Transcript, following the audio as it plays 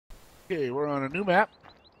Okay, we're on a new map.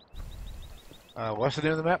 What's the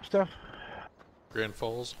name of the map, stuff?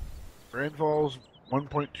 Grandfalls. Grandfalls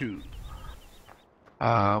 1.2.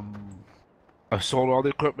 I sold all the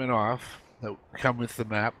equipment off that come with the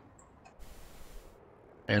map,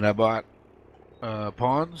 and I bought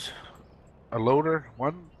ponds, a loader,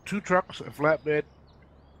 two trucks, a flatbed,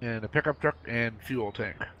 and a pickup truck and fuel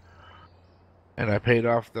tank. And I paid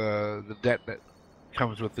off the debt that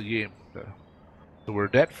comes with the game. So we're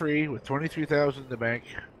debt free with 23,000 in the bank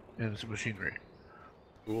and some machinery.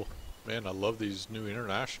 Cool. Man, I love these new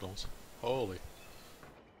internationals. Holy.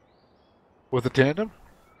 With a tandem?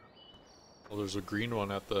 Well, there's a green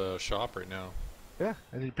one at the shop right now. Yeah,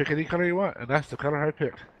 and you pick any color you want, and that's the color I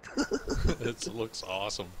picked. It looks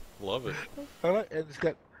awesome. Love it. And it's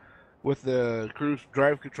got, with the cruise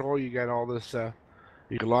drive control, you got all this,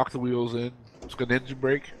 you can lock the wheels in. It's got an engine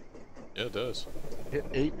brake. Yeah, it does. Hit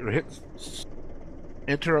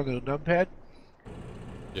enter on the numpad.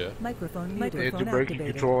 Yeah. Microphone Engine brake, you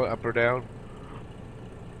control it up or down.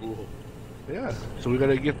 Cool. Yeah, so we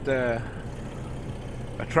gotta get a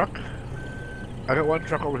truck. I got one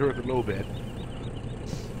truck over here with the low bed.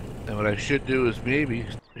 And what I should do is maybe,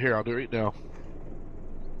 here, I'll do it right now.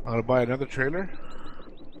 I'm gonna buy another trailer.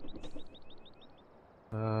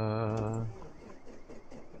 Now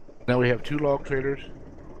we have two log trailers.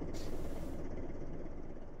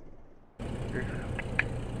 Here.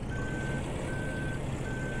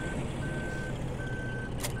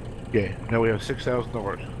 Okay, now we have $6,000.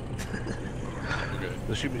 Okay.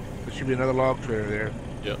 There should be another log trailer there.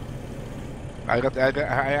 Yep. I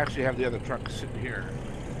actually have the other truck sitting here.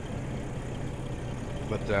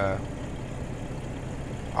 But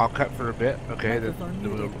I'll cut for a bit. Okay, then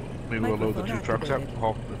maybe we'll load the two trucks up and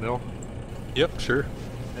haul from the mill. Yep, sure.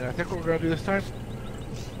 And I think what we're gonna do this time,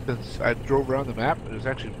 since I drove around the map, it was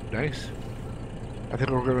actually nice. I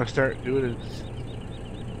think what we're gonna start doing is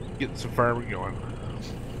getting some farming going.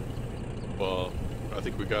 Well, I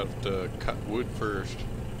think we got to cut wood first.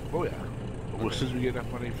 Oh yeah. Well, as soon as we get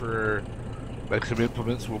enough money for like some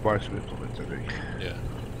implements, we'll buy some implements, I think. Yeah.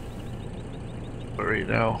 But right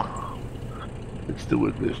now, it's the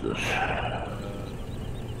wood business.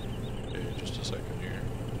 Okay, just a second here.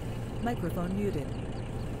 Microphone muted.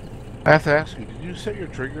 I have to ask you, did you set your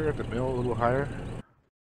trigger at the mill a little higher?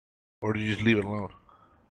 Or did you just leave it alone?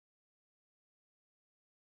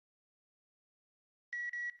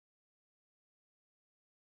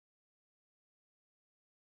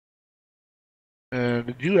 And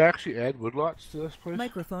did you actually add woodlots to this place?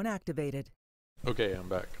 Microphone activated. Okay, I'm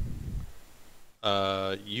back.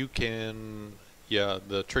 You can, yeah,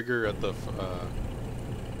 the trigger at the,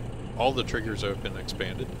 all the triggers have been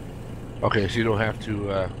expanded. Okay, so you don't have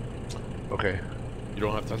to, okay. You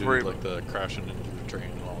don't have to That's do like the crashing into the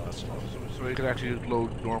train and all that stuff. So you can actually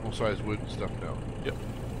load normal sized wood and stuff now. Yep.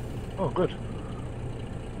 Oh, good.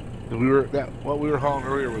 What we were hauling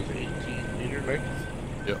earlier was 18-meter length.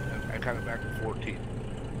 Yep. And I cut it back to 14.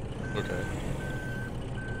 Okay.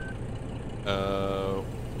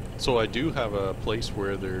 So I do have a place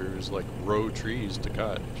where there's like row trees to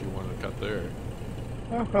cut if you want to cut there.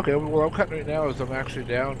 Oh, okay. Well, I'm cutting right now as I'm actually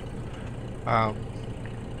down.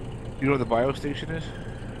 You know where the bio station is?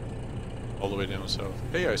 All the way down south.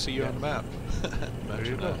 Hey, I see you on the map.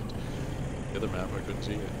 Imagine that. The other map, I couldn't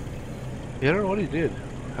see it. Yeah, I don't know what he did.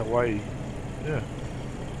 Hawaii. Yeah.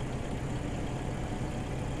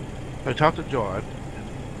 I talked to John, and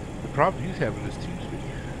the problem he's having is TeamSpeak.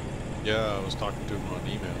 Yeah, I was talking to him on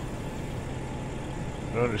email.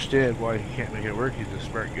 I don't understand why he can't make it work. He's a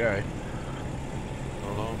smart guy. I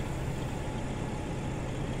don't know.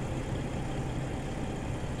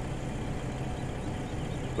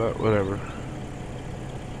 But whatever.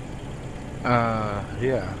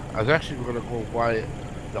 Yeah. I was actually going to go buy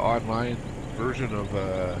the online version of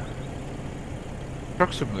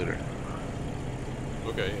Truck Simulator.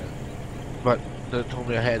 Okay, yeah. But they told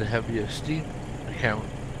me I had to have a Steam account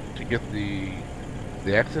to get the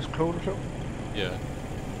access code or something. Yeah.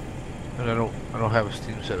 And I don't have a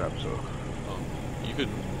Steam set up, so. You can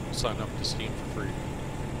sign up to Steam for free.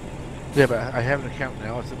 Yeah, but I have an account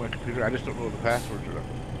now. It's in my computer. I just don't know the passwords or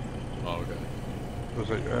nothing. Oh, okay. I was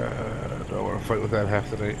like, I don't want to fight with that half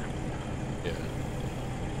the night. Yeah.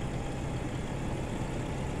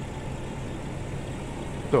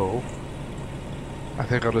 So, I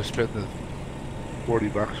think I'll just spend the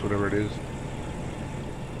 $40, whatever it is,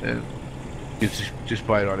 and just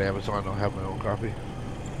buy it on Amazon. I'll have my own copy.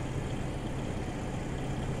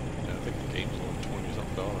 Yeah, I think the game's like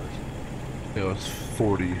 $20-something. You know, it's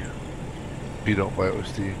 40 if you don't buy it with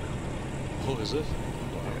Steam. Oh, is it?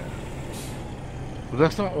 But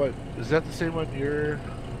that's not what. Is that the same one you're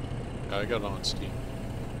I got it on Steam.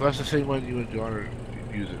 That's the same one you and John are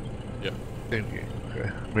using. Yeah. Same game.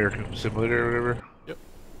 Okay. American Simulator or whatever. Yep.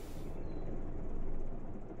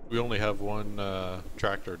 We only have one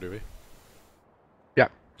tractor, do we? Yeah,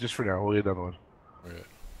 just for now. We'll get another one. Okay.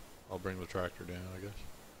 I'll bring the tractor down, I guess.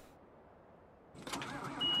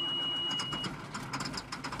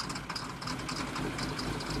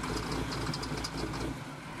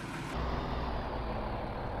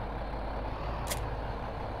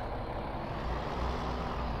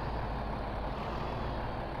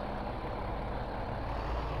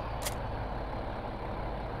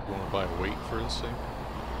 You want to buy weight for this thing?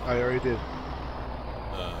 I already did.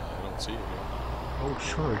 I don't see it here. Oh,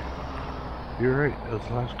 sorry. You're right. That was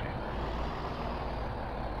the last game.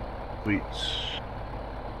 Weights.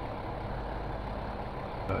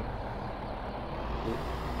 Done.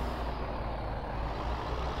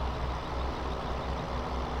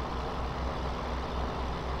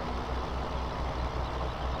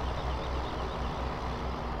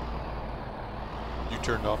 You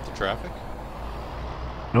turned off the traffic?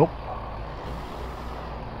 Nope.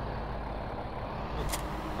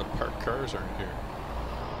 The parked cars aren't here.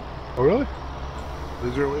 Oh, really?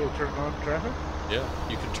 Is there a way to turn on traffic? Yeah,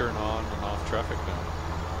 you can turn on and off traffic now.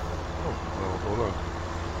 Oh, well, hold on.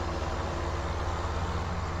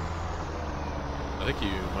 I think you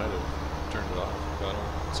might have turned it off. I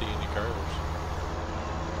don't see any cars.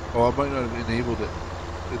 Oh, I might not have enabled it.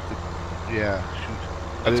 Yeah, shoot.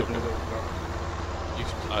 I That's didn't know okay. that was on.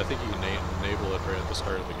 I think you can enable it right at the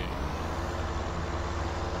start of the game.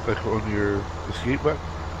 Like on your escape button?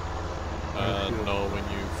 No, when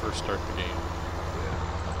you first start the game.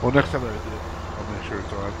 Yeah. Well, next time I do it, I'll make sure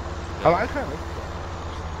it's on. Yeah. I kind of like it.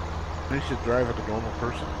 They should drive like a normal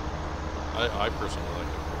person. I personally like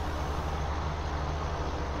it.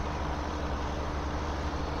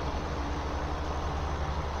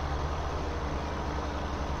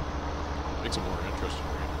 Makes it more interesting,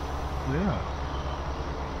 right? Yeah.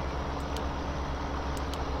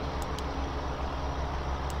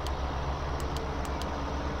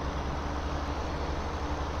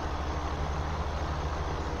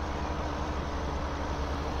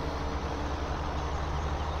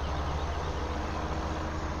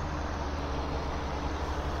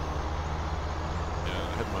 Yeah,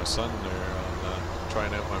 I had my son there on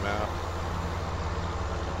trying out my map.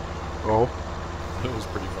 Oh, It was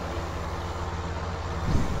pretty funny.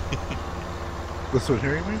 this one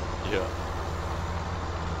hearing me? Yeah.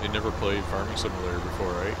 They never played Farming Simulator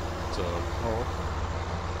before, right? So Oh.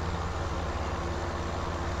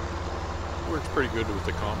 it works pretty good with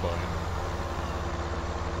the combine.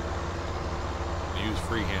 He was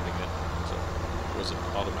freehanding it, so it wasn't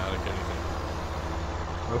automatic anything.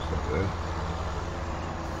 That's not bad.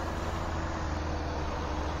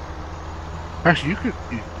 Actually, you could,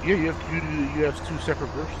 yeah, you have two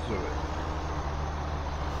separate versions of it.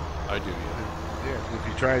 I do, yeah. Yeah, if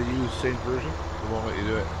you try to use the same version, it won't let you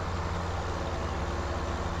do it.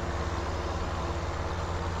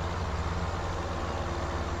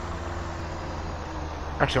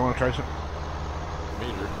 Actually, I want to try something.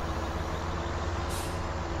 Meter.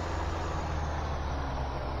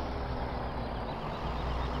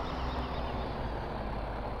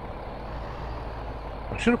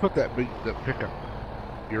 I should have put that pickup,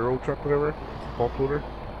 Euro truck, whatever, pulp loader.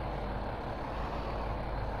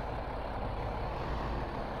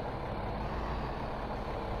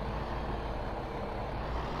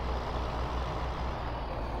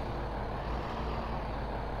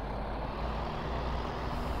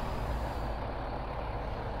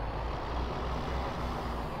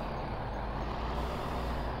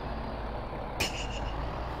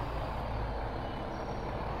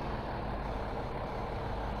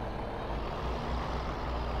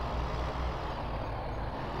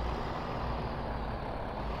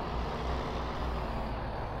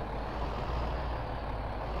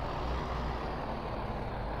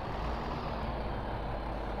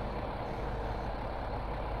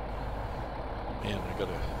 Man, I got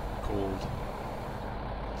a cold.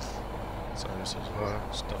 Sinuses are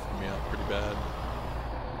stuffing me out pretty bad.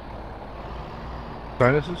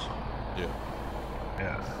 Sinuses? Yeah.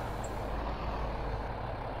 Yeah.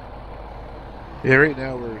 Yeah, right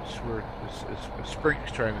now it's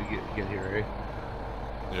spring's trying to get here, eh?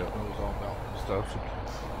 Yeah. It was all melting and stuff.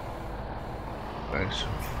 Nice.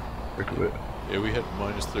 Look at it. Yeah, we had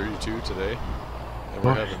minus 32 today, and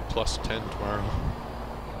we're having plus 10 tomorrow.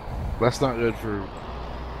 That's not good for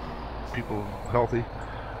people healthy.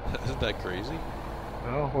 Isn't that crazy?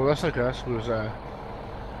 No, well that's like us. Was I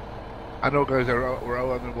know guys that were out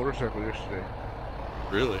on their motorcycle yesterday.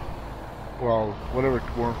 Really? Well, whatever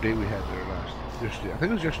warm day we had there last. Yesterday. I think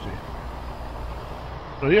it was yesterday.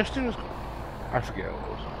 No, yesterday was... I forget what it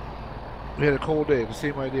was. We had a cold day, the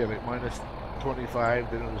same idea, like minus 25,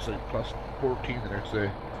 then it was like plus 14 the next day.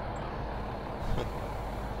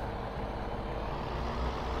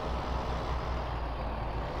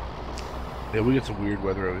 Yeah, we get some weird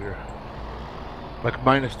weather out here. Like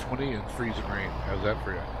minus 20 and freezing rain. How's that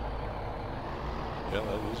for you? Yeah,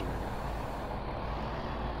 that is weird.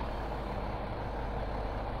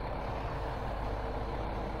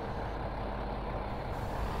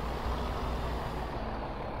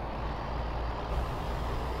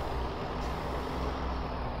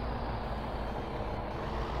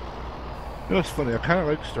 You know, it's funny. I kind of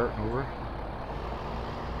like starting over.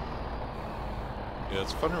 Yeah,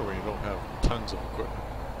 it's funner when you don't have tons of equipment.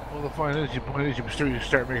 Well, the point is, you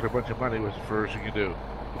start making a bunch of money with the first thing you do.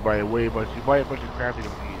 You buy a bunch of crap you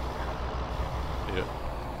don't need. Yeah.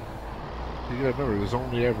 You gotta remember, there's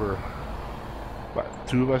only ever, what,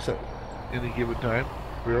 2 of us at any given time?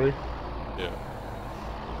 Really? Yeah.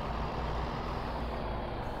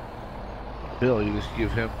 Bill, you just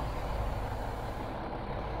give him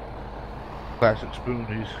plastic spoon,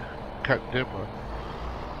 he's cutting timber.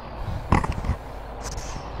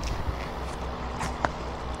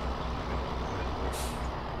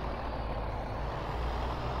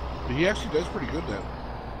 But he actually does pretty good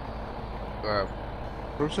that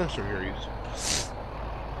processor here. He's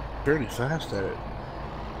fairly fast at it.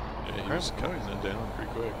 Yeah, he's cutting it down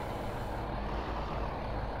pretty quick.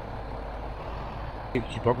 Can't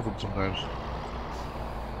keep up with him sometimes.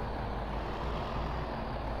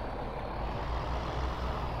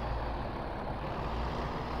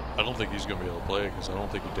 I don't think he's going to be able to play it because I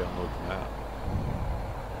don't think he downloaded the map.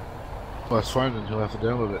 Well, that's fine, then he'll have to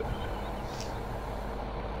download it.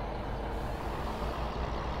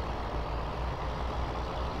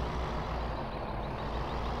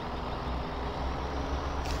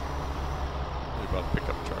 What about a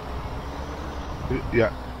pickup truck?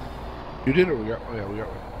 Yeah. You did it, we got, oh yeah, we got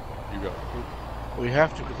one. You got it. We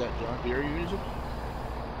have to, because that John Deere you're using,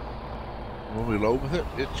 when we load with it,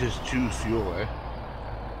 it just chews fuel, eh?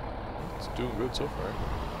 It's doing good so far.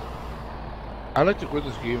 I like to quit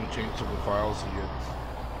this game and change some of the files again.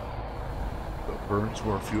 That burns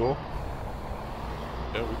more fuel.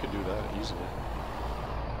 Yeah, we could do that easily.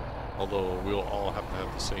 Although we'll all have to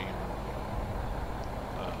have the same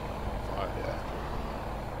file. Yeah.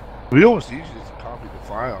 We almost easy just copy the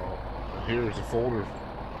file. And here's a folder.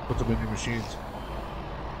 Put them in your machines.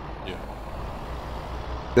 Yeah.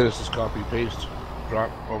 Then it's just copy paste,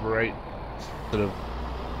 drop, overwrite. Instead of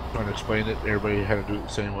trying to explain it, everybody had to do it the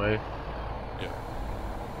same way. Yeah.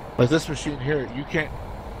 Like this machine here, you can't.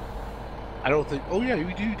 I don't think. Oh yeah,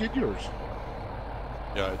 you did yours.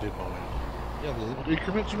 Yeah, I did mine. Yeah, the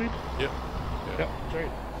increments you mean? Yeah. Yeah, that's right.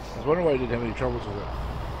 I was wondering why I didn't have any troubles with it.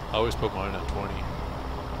 I always put mine at 20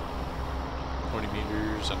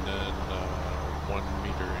 meters and then 1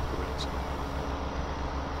 meter increments.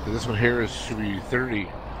 So this one here should be 30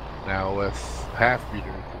 now with half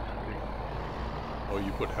meter. Oh,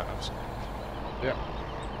 you put halves. Yeah.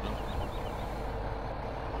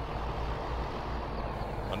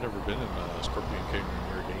 I've never been in a Scorpion King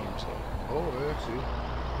in your game, so. Oh, yeah, I see.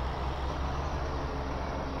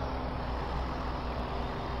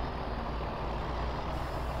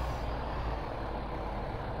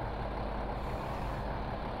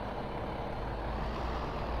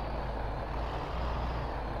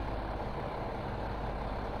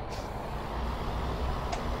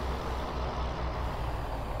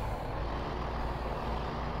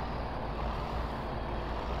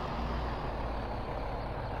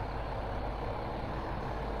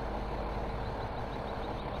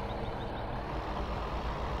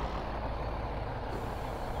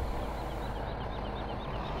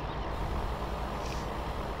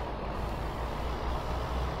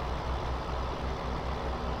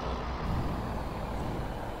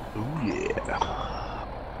 Oh yeah.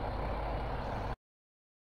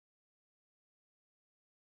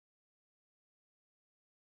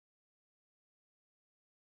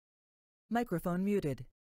 Microphone muted.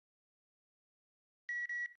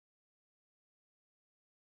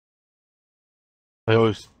 I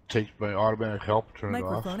always take my automatic help, turn it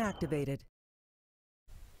off. Microphone activated.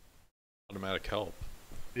 Automatic help.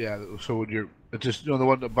 Yeah, so when you're, it's just, you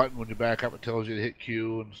know, the button when you back up, it tells you to hit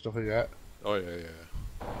Q and stuff like that. Oh, yeah, yeah.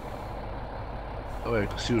 Oh, I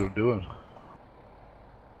can see what I'm doing.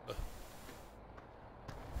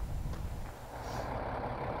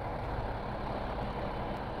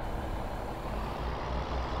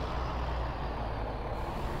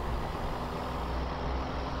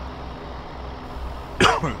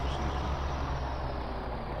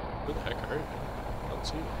 Who the heck are you?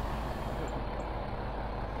 see.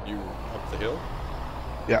 You up the hill?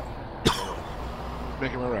 Yeah.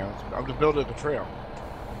 Making my rounds. I'm just building a trail.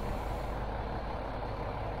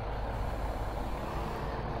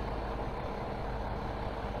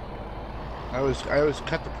 I always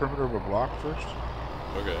cut the perimeter of a block first.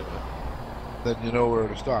 Okay. Then you know where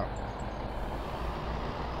to stop.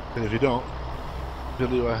 And if you don't,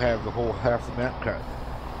 Billy will have the whole half the map cut.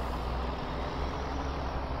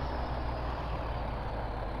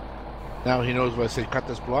 Now he knows if I say cut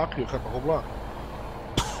this block, he'll cut the whole block.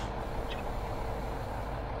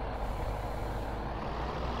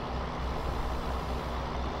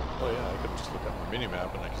 Oh yeah, I could just look at my mini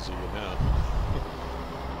map and I can see it now.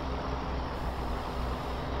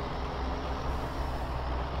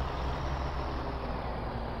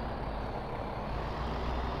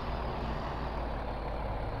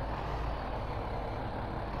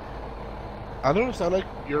 I noticed I like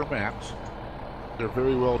your maps. They're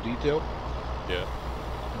very well detailed. Yeah.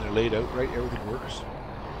 And they're laid out right. Everything works.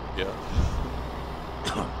 Yeah.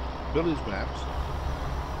 Billy's maps,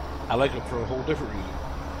 I like them for a whole different reason.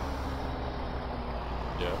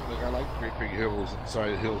 Yeah. Like I like great big hills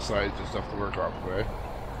and hillsides and stuff to work off of, right?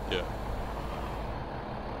 Yeah.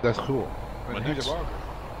 That's cool. My And next, he's a logger.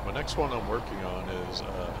 my next one I'm working on is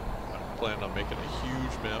I'm planning on making a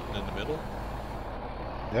huge mountain in the middle.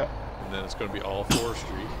 Yeah. And then it's going to be all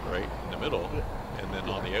forestry right in the middle. And then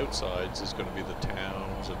on the outsides is going to be the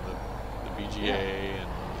towns and the BGA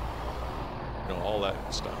and all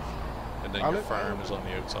that stuff. And then your farm is on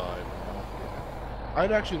the outside.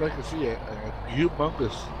 I'd actually like to see a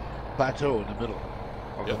humongous plateau in the middle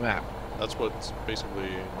of the map. That's what basically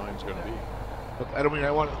mine's going to be. But I don't mean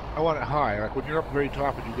I want it high. Like when you're up very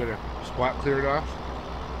top and you get a spot cleared off,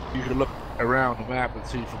 you can look around the map and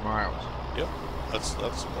see for miles. Yep, that's the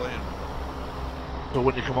plan. So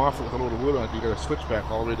when you come off it with a load of wood on, you got to switch back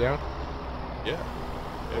all the way down. Yeah.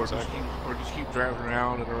 Or Exactly. just keep driving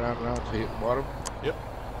around and around and around until you hit the bottom. Yep.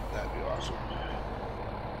 That'd be awesome.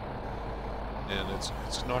 And it's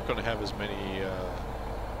not going to have as many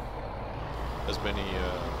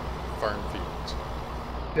farm fields.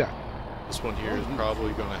 Yeah. This one here is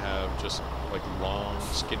probably going to have just like long,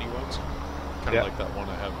 skinny ones, kind of like that one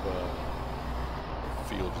I have. What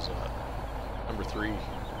field is that? Number 3.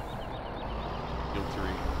 Field 3.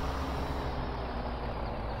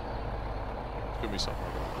 It's going to be something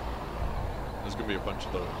like that. There's going to be a bunch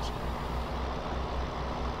of those.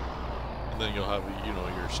 And then you'll have,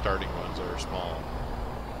 your starting ones that are small.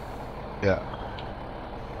 Yeah.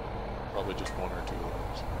 Probably just 1 or 2 of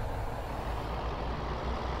those.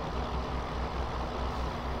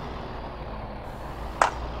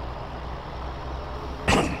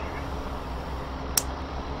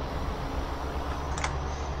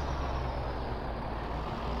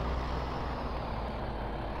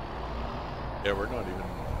 Yeah, we're not even,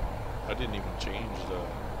 I didn't even change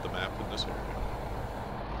the map in this area.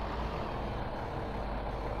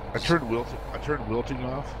 I turned wilting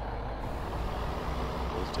off.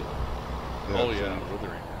 Wilted. Yeah, Oh so yeah,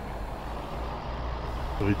 withering.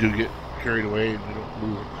 So we do get carried away and we don't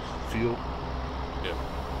lose the field. Yeah.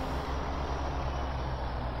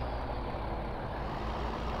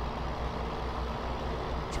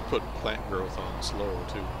 Should put plant growth on slow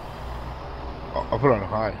too. I'll put it on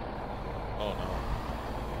high. Oh no.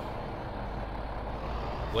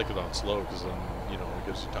 I like it on slow because then, it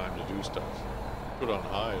gives you time to do stuff. Put it on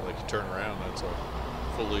high, like you turn around, that's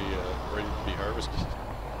fully ready to be harvested.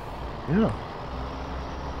 Yeah.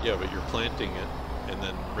 Yeah, but you're planting it, and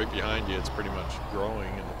then right behind you, it's pretty much growing,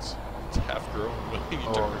 and it's half grown when you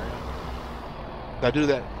turn around. I do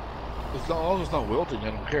that. As long as it's not wilting,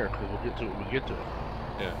 I don't care because we'll get to it when we get to it.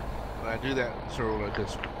 Yeah. And I do that so like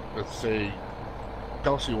let's say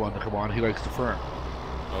Kelsey wanted to come on, he likes to firm.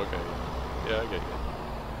 Okay. Yeah, I get you.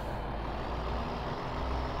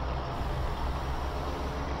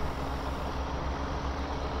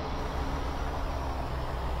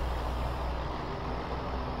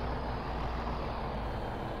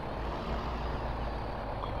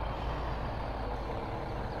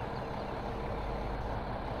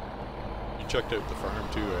 Checked out the farm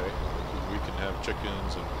too, eh? We can have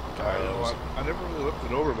chickens and cows. I never really looked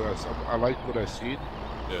it over, but I like what I seen.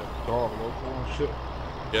 Yeah. It's all local and shit.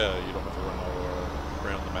 Yeah, you don't have to run all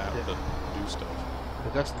around the map to do stuff.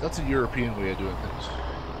 But that's a European way of doing things.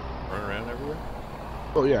 Run around everywhere?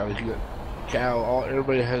 Oh yeah, like you got cow.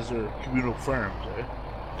 Everybody has their communal farms, eh?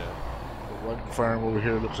 Yeah. The one farm over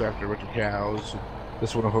here looks after a bunch of cows. And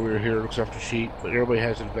this one over here looks after sheep. But everybody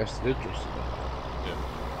has an vested interest in it.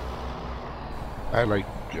 I like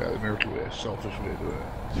the American way, a selfish way of doing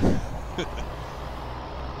it.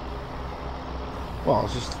 Well,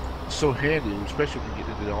 it's just so handy, especially when you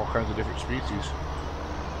get into all kinds of different species.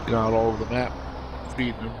 You know, out all over the map,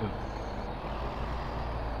 feeding them. And...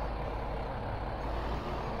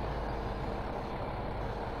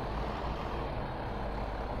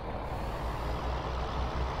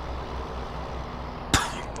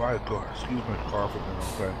 Excuse my coughing and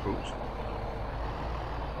all that, folks.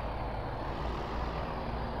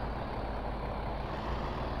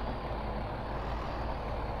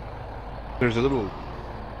 There's a little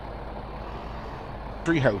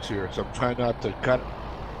tree house here, so I'm trying not to cut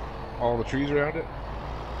all the trees around it.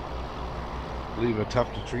 Leave a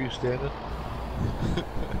tuft of trees standing.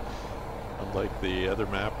 Unlike the other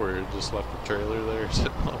map where it just left the trailer there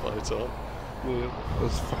sitting all by itself. Yeah,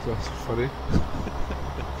 that's funny.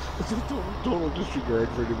 It's a total disregard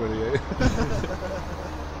for anybody, eh?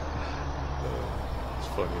 It's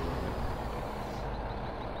funny, right?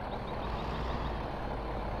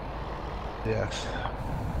 Yes.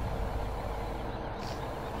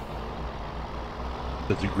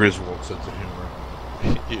 That's a Griswold sense of humor.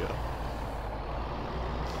 Yeah.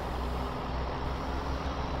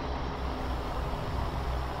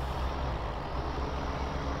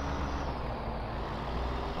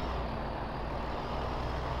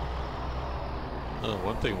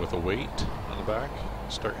 One thing with a weight on the back,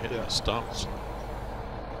 start hitting the stumps.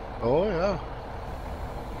 Oh yeah.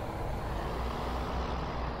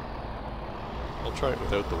 I'll try it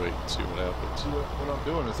without the weight and see what happens. What I'm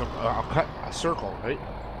doing is I'll cut a circle, right?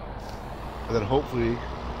 And then hopefully,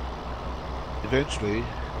 eventually,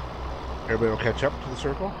 everybody will catch up to the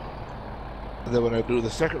circle. And then when I do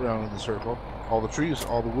the second round in the circle, all the trees,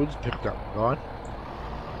 all the wood's picked up and gone.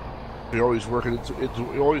 You're always working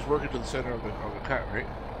you're always working to the center of the cut, right?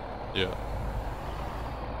 Yeah.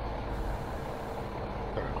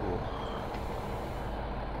 Kind of cool.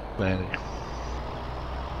 Planning.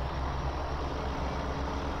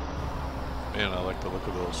 Man, I like the look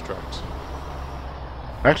of those trucks.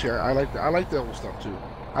 Actually, I like the old stuff too.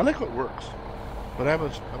 I like what works. But I'm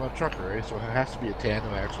a trucker, right? So it has to be a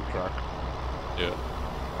tandem axle truck. Yeah.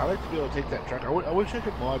 I like to be able to take that truck. I wish I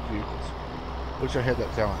could mod vehicles. Wish I had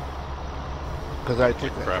that talent. Because I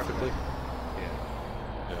take that graphically. truck. Yeah.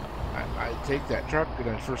 Yeah. I take that truck, and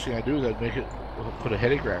the first thing I do is I'd make it put a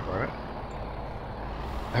headache rack on it.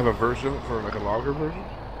 Have a version of it for like a logger version.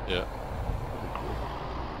 Yeah. That'd be cool.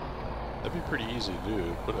 That'd be pretty easy to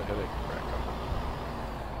do. Put a headache rack on.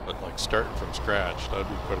 But like starting from scratch, that'd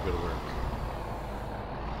be quite a bit of work.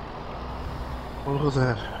 What was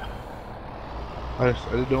that? I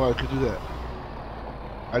didn't know I could do that.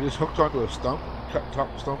 I just hooked onto a stump, cut the top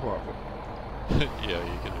of the stump off it. Yeah,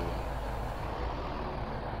 you can do that.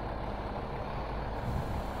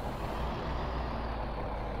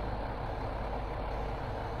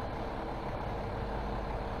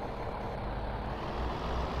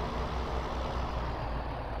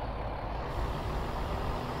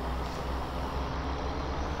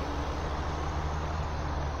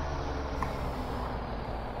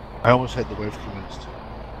 I almost had the wife convinced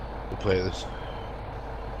to play this.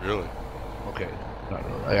 Really? Okay, not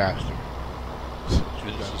really. I asked her. She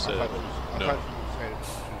said I no. thought she was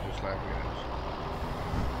just laughing at us.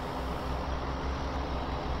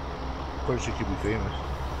 Of course, she could be famous.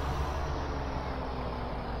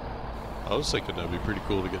 I was thinking that'd be pretty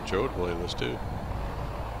cool to get Joe to play this too.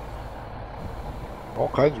 All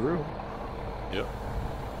kinds of room. Yep.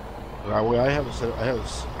 I have a set.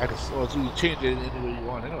 I can. Well, so you change it any way you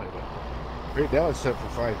want anyway. But right now it's set for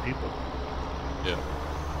 5 people. Yeah.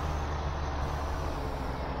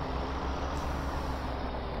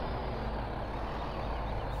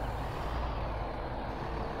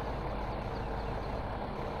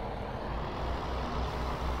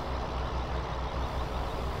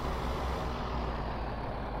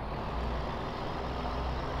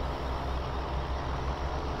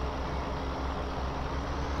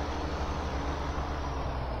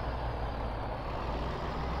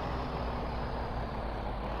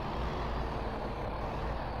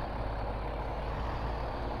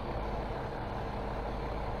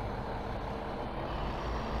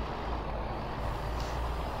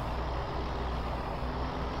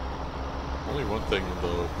 Only one thing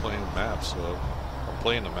though, playing maps. I'm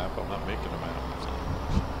playing a map. I'm not making a map. So.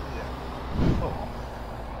 Yeah. Oh.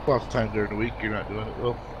 Lots of time during the week you're not doing it,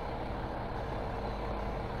 Will.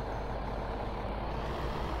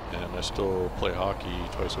 And I still play hockey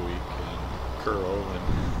twice a week and curl and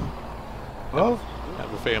Well,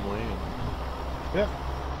 have a family and yeah.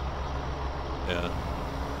 yeah.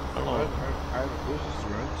 I don't I know. have a business to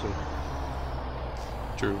run, so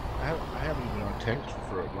True. I haven't even been on tanks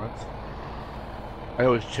for a month. I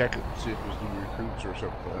always check it and see if there's new recruits or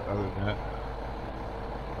something, but other than that.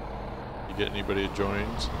 You get anybody that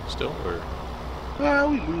joins still, or?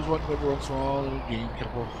 We lose one every once in a while, and we gain a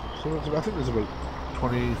couple. So I think there's about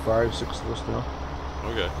 25, 6 of us now.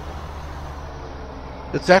 Okay.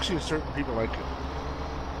 It's actually certain people like it.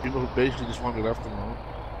 People who basically just want to be left alone.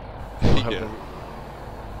 Yeah. Never,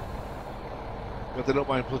 but they don't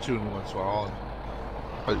mind platooning once in a while.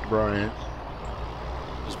 Like Brian.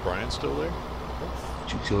 Is Brian still there?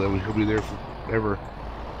 He'll be there forever.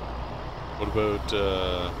 What about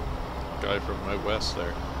guy from out west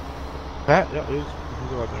there? Pat, yeah, he's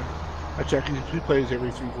on there. I check. He plays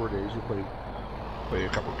every 3-4 days. He'll play a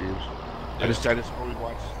couple games. Yeah. I just always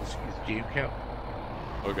watch his game count.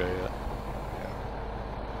 Okay, yeah.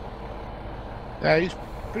 Yeah, he's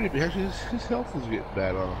pretty big. Actually, his health is getting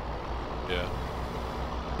bad on him. Yeah.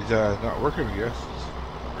 He's not working, I guess.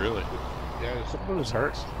 Really? Yeah, something with his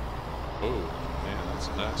heart. Oh, man, that's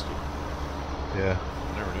nasty. Yeah.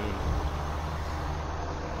 I never knew.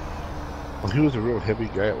 Well, he was a real heavy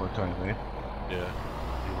guy at one time, eh? Yeah.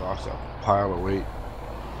 He lost a pile of weight.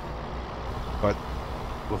 But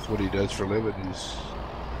with what he does for a living, he's,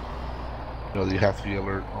 you have to be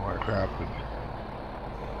alert and all that crap.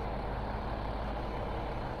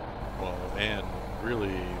 Well, and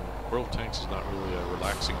really, World Tanks is not really a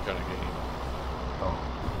relaxing kind of game. Oh.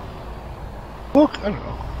 Look, I don't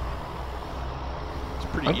know. It's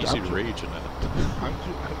pretty easy to rage in that. I'm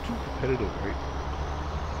too competitive, right?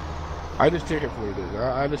 I just take it for what it is.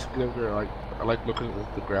 I just get over there. I like looking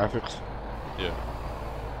at the graphics. Yeah.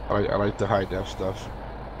 I like the high def stuff.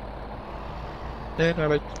 And I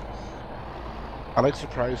like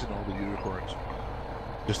surprising all the unicorns.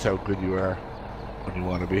 Just how good you are when you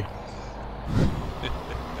want to be.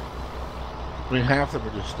 I mean, half of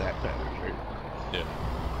them are just stat patterns, right? Yeah.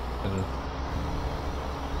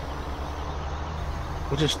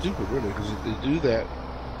 Which is stupid, really, because they do that.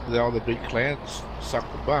 All the big clans suck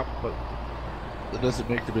them up, but that doesn't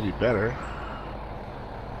make them any better.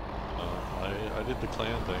 I did the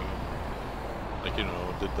clan thing, like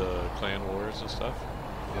did the clan wars and stuff.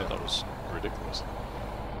 Yeah, that was ridiculous.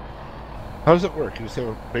 How does it work? You just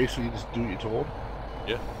basically just do what you're told.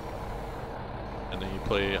 Yeah. And then you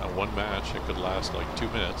play one match. It could last like 2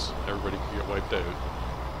 minutes. Everybody could get wiped out.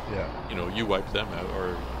 Yeah. You wipe them out,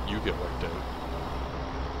 or you get wiped out.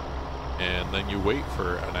 And then you wait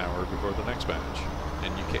for an hour before the next match,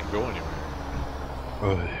 and you can't go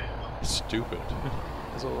anywhere. It's stupid.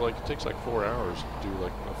 So it takes like 4 hours to do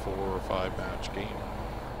like a 4 or 5 match game.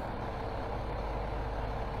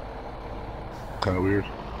 Kind of weird.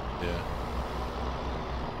 Yeah.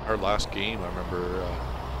 Our last game, I remember,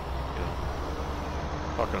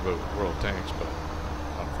 talking about World Tanks, but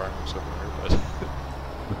on farming somewhere. But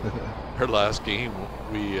our last game,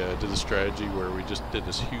 we did a strategy where we just did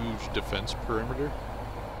this huge defense perimeter.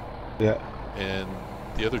 Yeah. And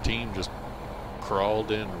the other team just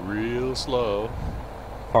crawled in real slow.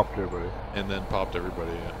 Popped everybody. And then popped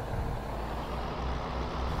everybody in.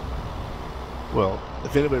 Well,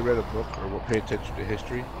 if anybody read a book or will pay attention to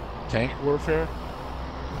history, tank warfare,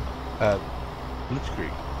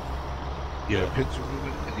 blitzkrieg. You have a pincer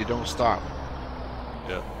movement and you don't stop.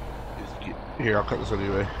 Yeah. Here, I'll cut this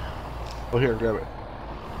anyway. Oh, here, grab it.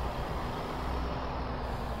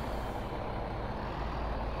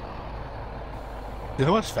 You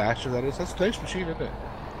know how much faster that is? That's a nice machine, isn't it?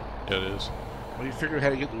 Yeah, it is. When you figure out how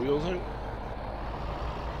to get the wheels out,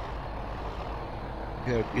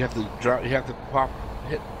 you have to drop. You have to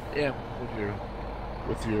hit M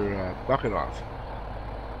with your bucket off.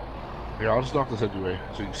 Here, I'll just knock this out of the way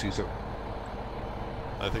so you can see something.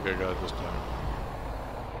 I think I got it this time.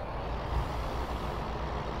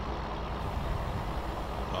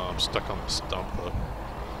 I'm stuck on the stump though.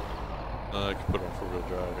 I can put on 4-wheel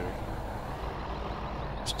drive here.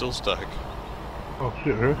 I'm still stuck. Oh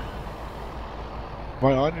shit, huh? Am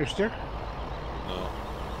I on your stick? No.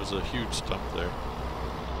 There's a huge stump there.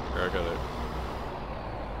 Here, I got it.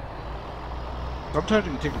 Sometimes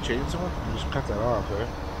you can take a chainsaw and just cut that off, eh?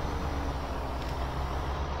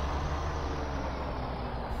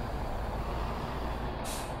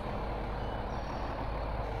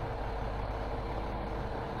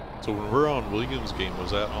 So when we're on Williams' game,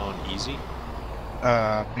 was that on easy?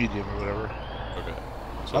 Medium or whatever. Okay.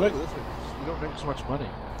 So I like this one. You don't make so much money.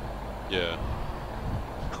 Yeah.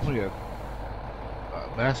 Call me a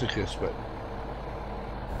masochist, but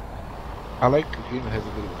I like a game that has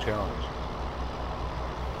a bit of a challenge.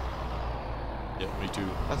 Yeah, me too.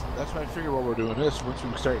 That's why I figure while we're doing this, once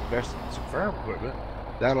we start investing in some farm equipment,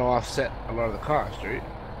 that'll offset a lot of the cost, right?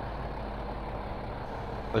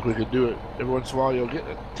 Like we could do it every once in a while. You'll get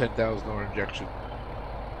a $10,000 injection.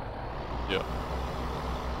 Yeah.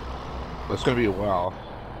 But it's gonna be a while.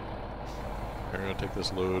 I'm gonna take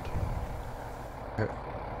this load.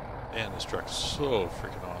 Man, this truck's so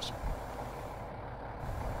freaking awesome.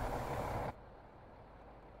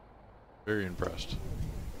 Very impressed.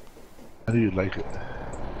 I knew you'd like it.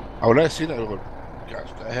 Oh, when I seen it, I go, gosh,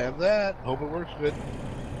 I have that. Hope it works good.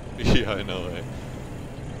 Yeah, I know, eh?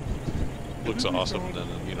 Looks awesome, and then,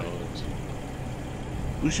 you know, it's...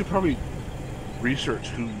 We should probably research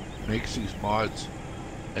who makes these mods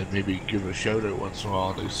and maybe give a shout out once in a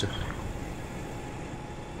while.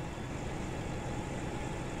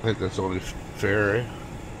 I think that's only fair, eh?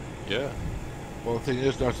 Yeah. Well, the thing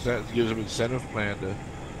is, not that it gives them incentive plan to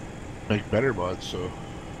make better mods, so.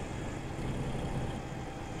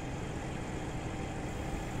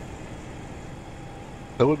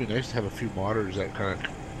 That would be nice to have a few modders that kind of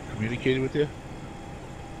communicated with you.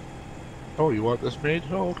 Oh, you want this made?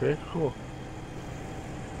 Oh, okay, cool.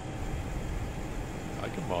 I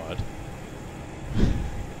can mod.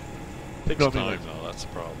 Takes No, I mean, time, like, though, that's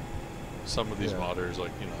the problem. Some of these modders,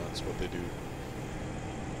 like, you know, that's what they do.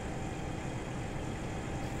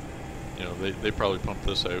 You know, they probably pump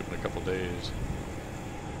this out in a couple days.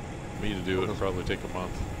 Me to do it would probably take a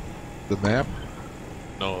month. The map?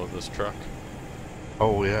 No, this truck.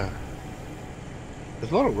 Oh, yeah.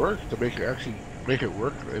 It's a lot of work to make it actually make it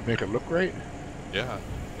work and make it look right. Yeah,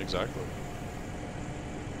 exactly.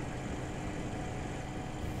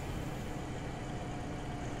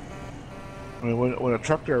 I mean, when a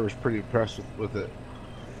truck driver was pretty impressed with it.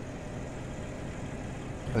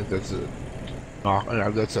 I think that's a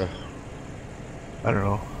that's a, I don't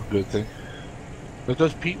know, good thing. But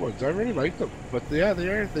those Pete ones, I really like them. But yeah,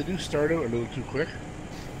 they do start out a little too quick.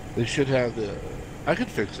 They should have the, I could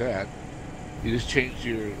fix that. You just change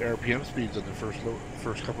your RPM speeds on the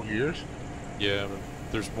first couple of gears. Yeah, but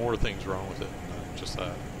there's more things wrong with it than just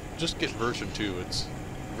that. Just get version 2.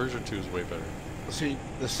 Version 2 is way better. See,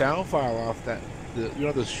 the sound file off that, you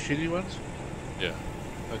know those shitty ones? Yeah.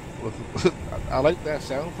 Like I like that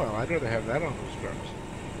sound file. I'd rather have that on those trucks.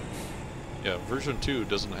 Yeah, version 2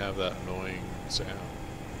 doesn't have that annoying sound.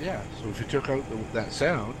 Yeah, so if you took out that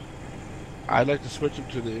sound, I'd like to switch them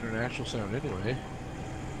to the international sound anyway.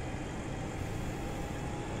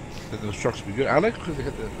 Then those trucks would be good. I like because they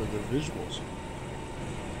had the visuals.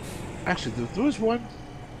 Actually, there was one.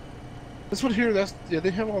 This one here,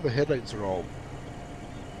 they have all the headlights are all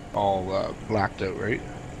blacked out, right?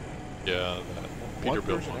 Yeah, that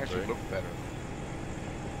Peterbilt ones, actually right? looked better.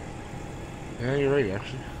 Yeah, you're right,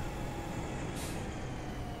 actually.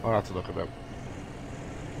 I'll have to look it up.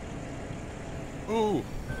 Ooh!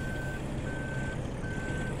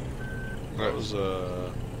 That was,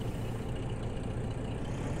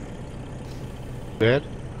 Bad?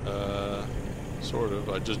 Sort of.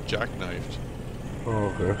 I just jackknifed.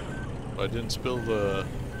 Oh, okay. I didn't spill the...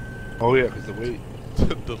 Oh, yeah, because the weight.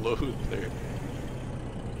 the load there.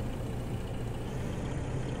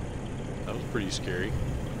 That was pretty scary.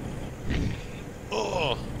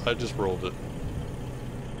 Oh! I just rolled it.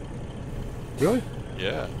 Really?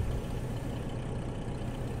 Yeah.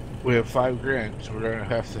 We have $5,000, so we're gonna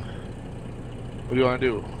have to. What do you want to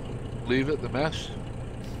do? Leave it the mess,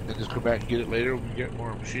 and just come back and get it later when we get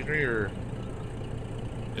more machinery, or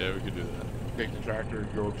Yeah, we could do that. take the tractor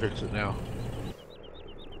and go and fix it now?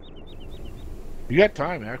 You got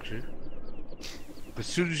time, actually. As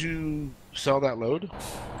soon as you sell that load,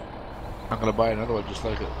 I'm gonna buy another one just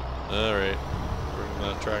like it. Alright. Bring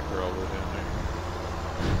that tractor all the way down there.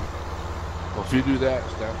 Well, if you do that,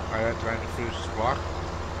 Steph, I got time to finish this block.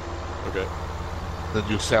 Okay. Then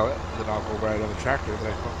you sell it, and then I'll go buy another tractor. And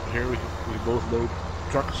then I come here, we can both load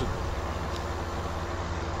trucks. And,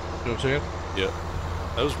 you know what I'm saying? Yeah.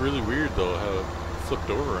 That was really weird though, how it flipped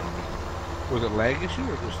over on me. Was it lag issue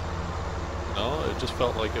or just? No, it just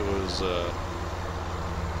felt like it was,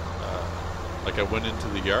 like I went into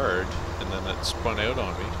the yard and then it spun out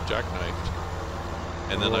on me, jackknifed.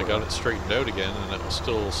 And then I got it straightened out again and it was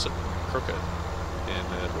still sitting crooked.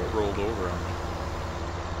 And it rolled over on me.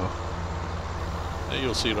 And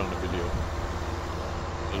you'll see it on the video.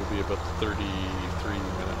 It'll be about the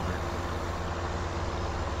 33-minute mark.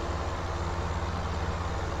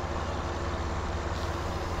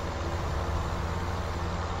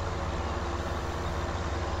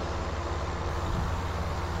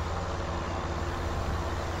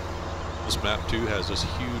 This map too has this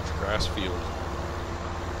huge grass field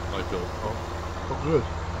I built. Oh, good.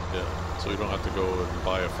 Yeah, so you don't have to go and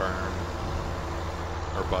buy a farm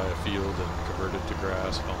or buy a field and convert it to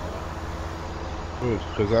grass and all that. Good,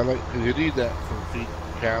 because you need that for feeding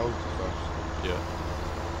cows and stuff. Yeah.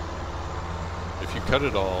 If you cut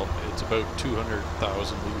it all, it's about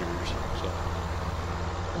 200,000 liters. So.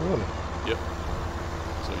 Oh, really? Yep.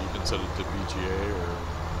 So you can set it to BGA or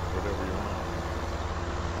whatever you want.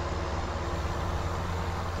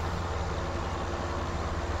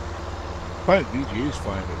 Fine, BGA is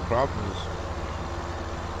fine, but the problem is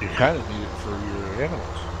you kind of need it for your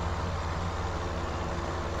animals.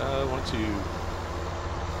 Once you,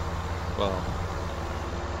 well,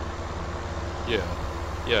 yeah,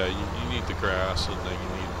 you need the grass and then you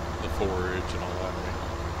need the forage and all that, right?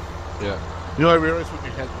 Yeah. You know, I realized when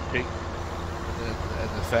you had the pig and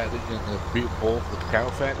the fattening and the both the cow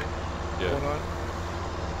fattening going on,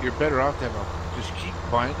 you're better off to have just keep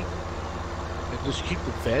buying them and just keep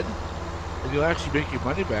them fed, and you'll actually make your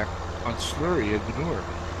money back on slurry and manure.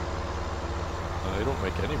 They don't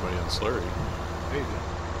make any money on slurry. There you go.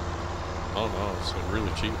 Oh no, it's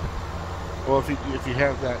really cheap. Well, if you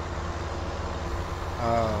have that,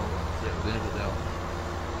 what's the name of it now?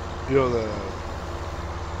 You know,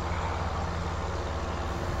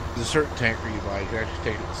 there's a certain tanker you buy, you can actually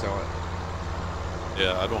take it and sell it.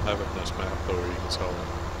 Yeah, I don't have it in this map though where you can sell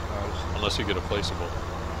it. Unless you get a placeable.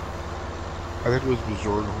 I think it was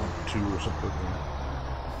Resort Home 2 or something.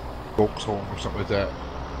 Folks Home or something like that.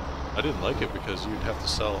 I didn't like it because you'd have to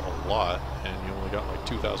sell a lot and you only got like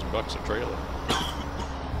 $2,000 a trailer.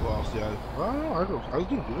 Well, see, I was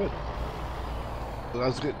doing good. But I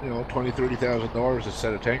was getting, $20,000-$30,000 to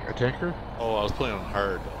set a tanker. Oh, I was playing on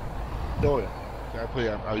hard though. Oh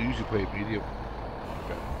yeah. I usually play medium.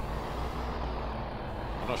 Okay.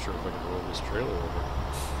 I'm not sure if I can roll this trailer over.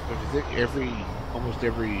 But if you think almost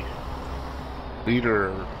every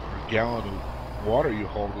liter or gallon of water you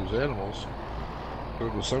haul those animals, it'll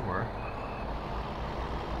go somewhere.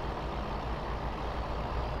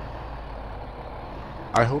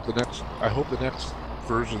 I hope the next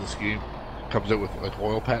version of this game comes out with like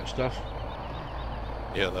oil patch stuff.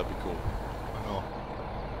 Yeah, that'd be cool. I know.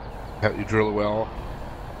 Have you drill a well,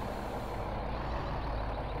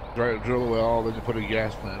 drill a well, then you put a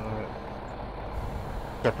gas plant on it,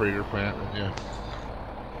 separator plant, and yeah.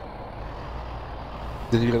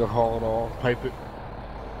 Then you gotta haul it all, pipe it.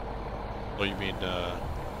 Oh, you mean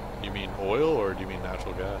oil or do you mean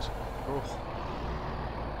natural gas? Both.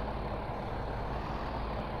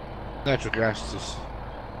 Natural gas is just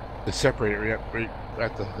the separator right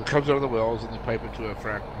at it comes out of the wells and they pipe it to a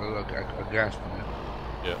gas plant.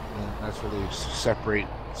 Yeah. And that's where they separate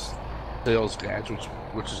sales gas,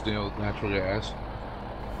 which is natural gas.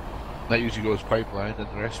 That usually goes pipeline, and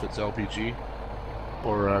the rest of it's LPG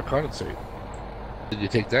or condensate. Then you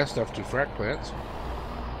take that stuff to frac plants,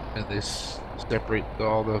 and they separate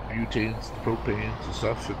all the butanes, the propanes, and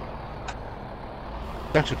stuff. And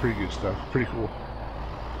it's actually pretty good stuff. Pretty cool.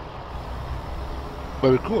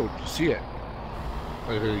 But it's cool to see it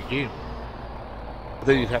like a game. But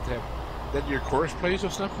then you'd have to have. Then your course plays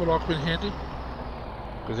and stuff would all come in handy.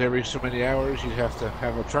 Because every so many hours you'd have to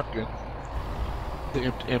have a truck in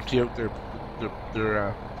to empty out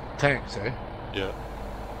their tanks, eh? Yeah.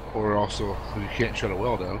 Or also, you can't shut a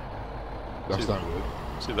well down. That's not good.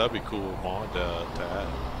 See, that'd be cool mod to add.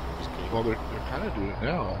 Well, they're kind of doing it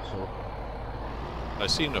now, so. I've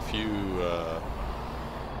seen a few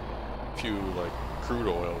like crude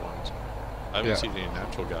oil ones. I haven't seen any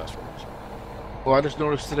natural gas ones. Well, I just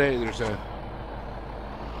noticed today there's I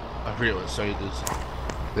forget what site it is.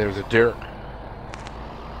 There's a derrick.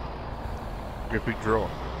 Great big drill.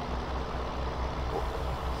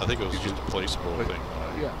 I think it was just a placeable thing.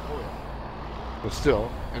 Yeah. Oh yeah. But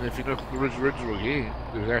still, and if you look at the original game,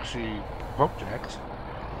 there's actually pump jacks.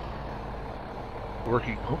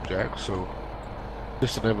 Working pump jacks, so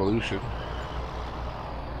just an evolution.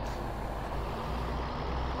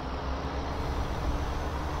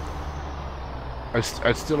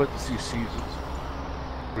 I'd still like to see seasons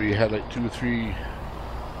where you had like 2 or 3.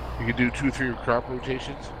 You could do 2 or 3 crop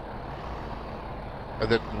rotations, and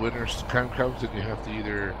then winter time comes and you have to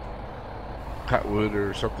either cut wood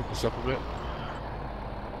or something to supplement.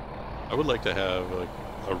 I would like to have like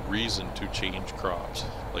a reason to change crops,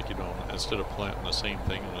 like instead of planting the same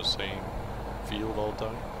thing in the same field all the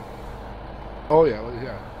time. Oh yeah, well,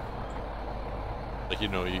 yeah. Like you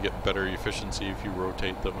get better efficiency if you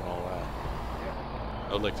rotate them and all that.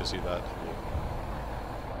 I would like to see that.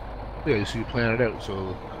 Yeah, so you plan it out.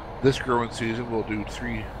 So this growing season, we'll do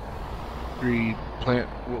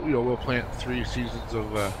we'll plant 3 seasons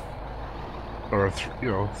of, or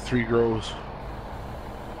 3 grows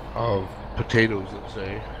of potatoes, let's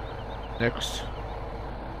say. Next,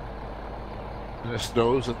 when it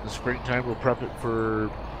snows in the springtime, we'll prep it for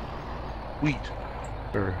wheat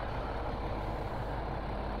or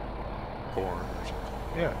Corn or something.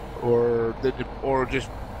 yeah, or just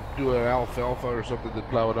do an alfalfa or something to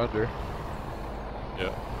plow it under.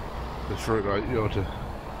 Yeah. Just for to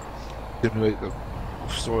stimulate the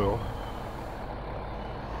soil.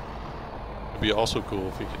 It'd be also cool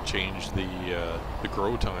if you could change the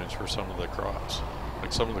grow times for some of the crops.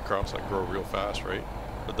 Like some of the crops that grow real fast, right?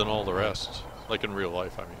 But then all the rest, like in real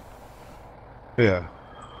life, I mean. Yeah.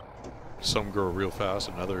 Some grow real fast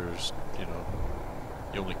and others, you know,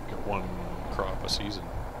 you only get one crop a season.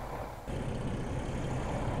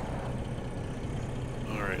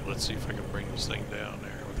 Alright, let's see if I can bring this thing down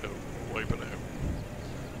there without wiping out.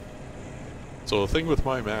 So the thing with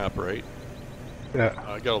my map, right? Yeah.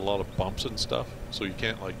 I got a lot of bumps and stuff, so you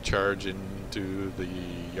can't like charge into the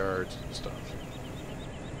yards and stuff.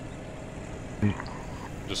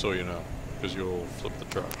 Just so you know, because you'll flip the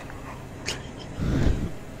truck.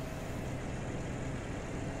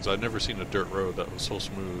 Because I've never seen a dirt road that was so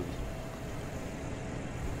smooth.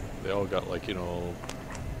 They all got like, you know...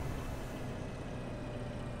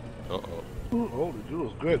 Uh-oh. Ooh, oh, the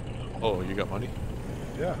jewel's good. Oh, you got money?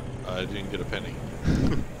 Yeah. I didn't get a penny.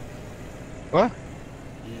 What?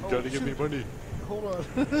 You gotta give me money. Hold on.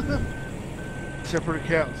 Separate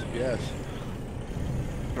accounts, yes.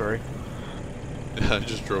 Sorry. I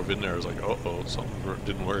just drove in there, I was like, uh-oh, something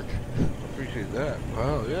didn't work. Appreciate that.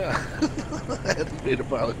 Wow, yeah. I hadn't made a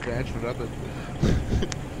pile of cash for nothing.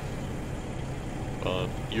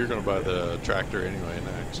 You're gonna buy the tractor anyway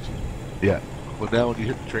next. Yeah. Well, now when you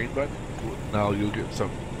hit the train button, now you'll get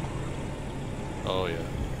some. Oh yeah.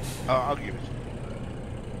 I'll give it to you.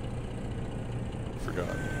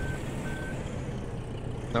 Forgot.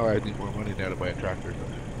 Now I need more money now to buy a tractor.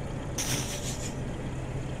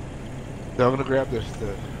 So I'm gonna grab the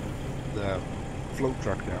float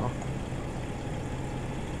truck now.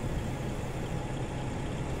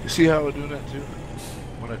 You see how I'm doing that too?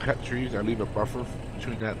 When I cut trees, I leave a buffer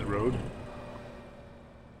between that and the road.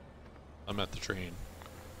 I'm at the train.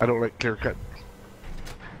 I don't like clear cutting.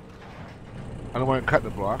 I don't mind cutting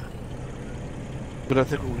a block. But I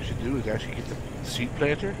think what we should do is actually get the seed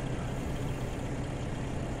planter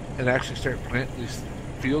and actually start planting these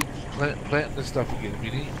fields, planting this stuff again. We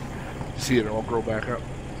need to see it all grow back up.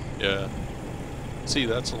 Yeah. See,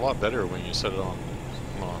 that's a lot better when you set it on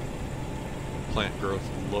plant growth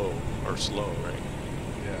low or slow, right?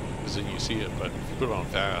 Yeah. Because then you see it, but if you put it on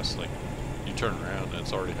fast, like you turn around and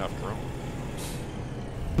it's already half grown.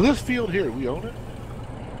 So this field here, we own it?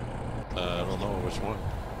 I don't know which one.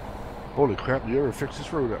 Holy crap, you ever fix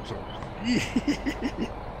this road up so?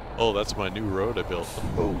 Oh, that's my new road I built.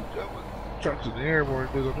 Oh, trucks in the air more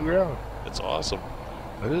than it is on the ground. It's awesome.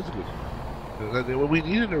 That is good. Well, we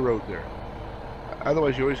needed a road there.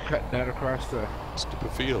 Otherwise, you're always cutting that across the...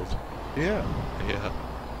 Stupid field. Yeah. Yeah.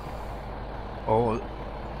 Oh,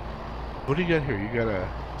 what do you got here? You got a...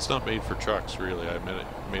 It's not made for trucks, really. I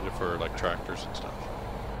made it for like tractors and stuff.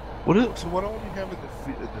 What is? So what all do you have in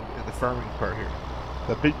the farming part here?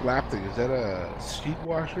 The big black thing, is that a seed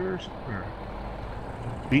washer or something? Or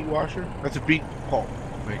beet washer? That's a beet pulp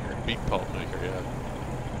maker. Beet pulp maker, yeah.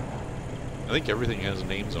 I think everything has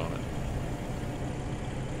names on it.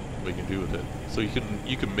 What you can do with it. So you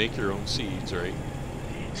can make your own seeds, right?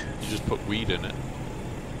 You just put wheat in it.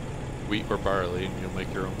 Wheat or barley, and you'll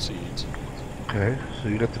make your own seeds. Okay, so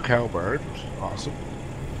you got the cow barn, which is awesome.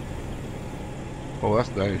 Oh,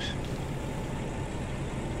 that's nice.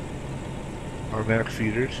 Automatic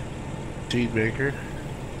feeders, seed maker.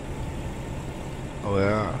 Oh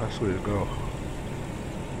yeah, that's the way to go.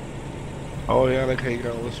 Oh yeah, like how you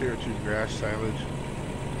got all this here too: grass, silage,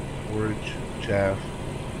 forage, chaff.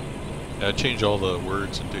 Yeah, I changed all the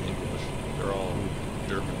words into English. They're all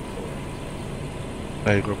German before.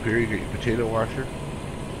 Now you go up here, you get your potato washer.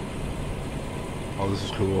 Oh, this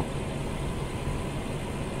is cool.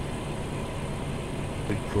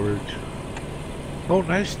 Big forage. Oh,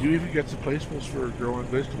 nice. You even get some placeables for growing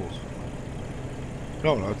vegetables.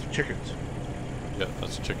 No, it's chickens. Yeah,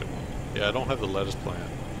 that's a chicken one. Yeah, I don't have the lettuce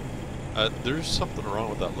plant. There's something wrong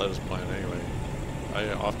with that lettuce plant anyway.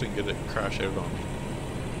 I often get it crash out on me.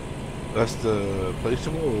 That's the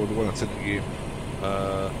placeable or the one that's in the game?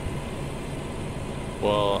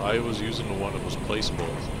 Well, I was using the one that was placeable,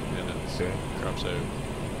 and it craps out.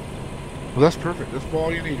 Well, that's perfect. That's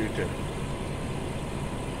all you need right there.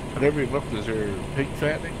 I never even looked. Is there pig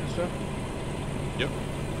fattening and stuff? Yep.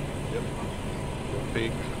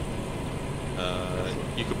 Pig.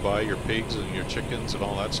 You could buy your pigs and your chickens and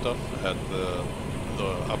all that stuff at the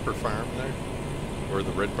upper farm there, where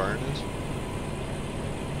the red barn is.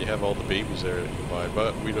 You have all the babies there that you can buy,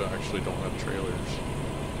 but we don't have trailers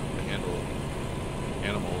to handle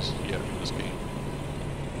animals yet in this game.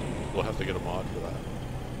 We'll have to get a mod for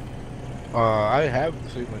that. I have the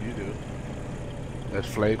same one you do. That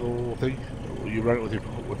flagle thing. You run it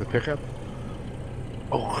with the pickup.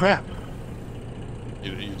 Oh crap!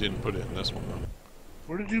 You didn't put it in this one though.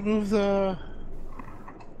 Where did you move the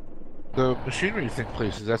machinery thing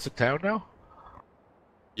places? That's in town now?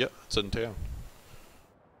 Yeah, it's in town.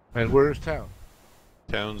 And where is town?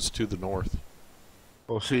 Town's to the north.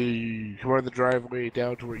 Well, see, you come on the driveway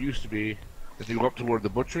down to where it used to be, then you go up to where the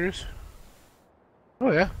butcher is.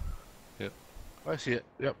 Oh, yeah. Yep. I see it.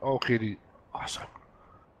 Yep. Okay, awesome.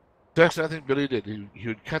 That's I think Billy did. He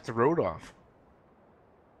would cut the road off.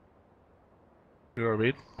 You know what I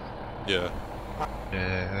mean? Yeah.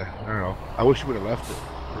 Yeah, I don't know. I wish he would have left it,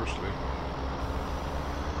 personally.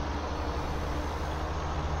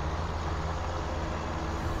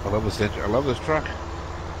 I love this engine. I love this truck.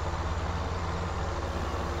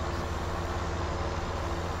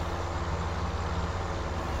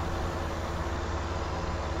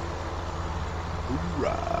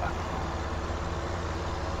 Hoorah!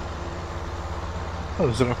 Oh,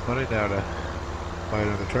 there's enough money now to buy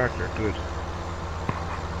another tractor. Good.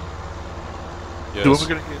 Yes. So when we're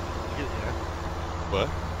gonna get yeah. What?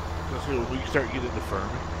 So when we start getting into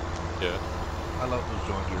farming, Yeah. I love those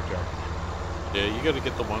John Deere tractors. Yeah, you got to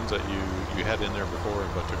get the ones that you had in there before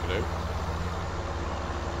but took it out.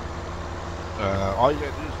 All you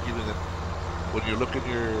gotta do is give it when you're looking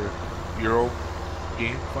your own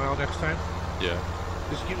game file next time. Yeah.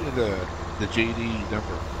 Just give me the JD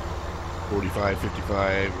number, 45,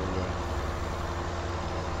 55, or what.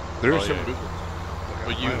 There are some yeah. good ones.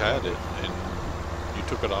 But you had it, and you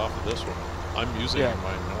took it off of this one. I'm using it in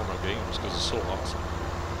my normal games because it's so awesome.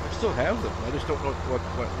 I still have them. I just don't know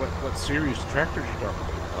what series of tractors you're talking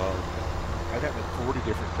about. Oh, I've got like 40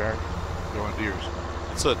 different tractors, John Deere's.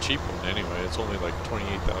 it's a cheap one anyway. It's only like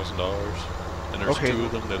 $28,000, and there's two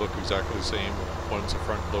of them. They look exactly the same. One's a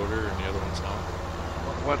front loader, and the other one's not.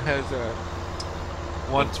 One has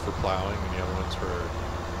one's for plowing, and the other one's for.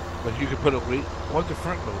 But you can put a weight. One's a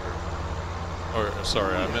front loader. Or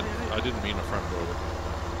sorry, I didn't mean a front loader.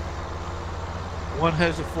 One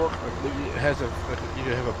has a fork. It has you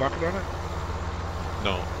can have a bucket on it.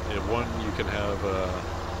 No, one you can have.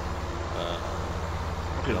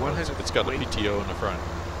 Okay, one has. It's got a PTO in the front,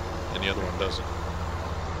 and the other one doesn't.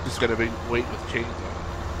 Just got a big weight with chains on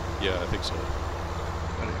it. Yeah, I think so.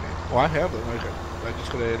 Well, I have them. I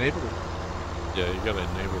just gotta enable them. Yeah, you gotta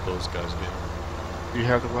enable those guys again. Do you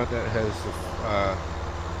have the one that has the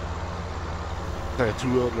like a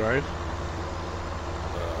two-wheel drive?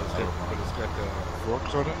 But it's got the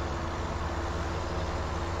forks on it.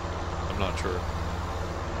 I'm not sure.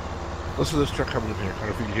 Listen to this truck coming in here. I don't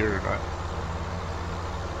know if you can hear it or not.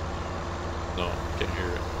 No, can't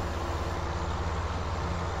hear it.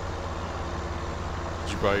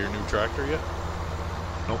 Did you buy your new tractor yet?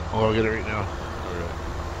 Nope. Oh, I'll get it right now. Okay.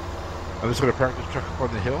 I'm just gonna park this truck up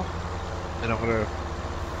on the hill, and I'm gonna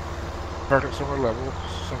park it somewhere level,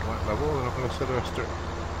 somewhat level, and I'm gonna set a start.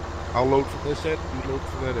 I'll load from this end, you load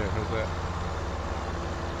from that end. How's that?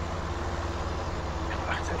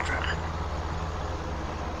 That truck.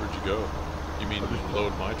 Where'd you go? You mean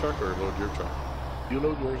load my truck or load your truck? You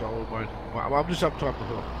load yours, I'll load mine. Well, I'm just up top of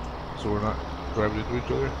the hill, so we're not driving into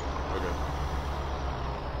each other. Okay.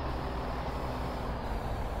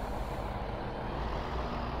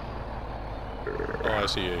 Oh, I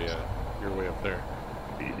see. Yeah, you're way up there.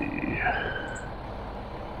 80.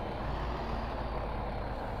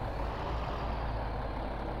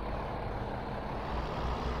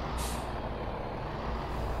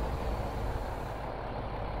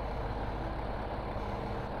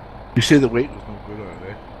 You say the weight was no good on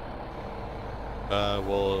it, eh?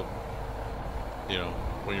 Well, you know,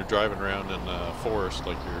 when you're driving around in the forest,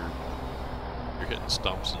 like you're hitting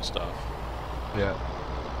stumps and stuff. Yeah.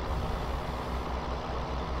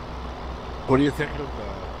 What do you think of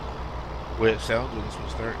the way it sounds when this one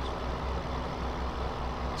starts?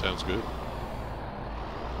 Sounds good.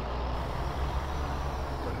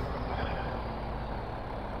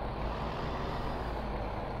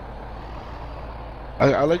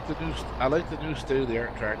 I like the new state of the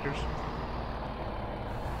art tractors.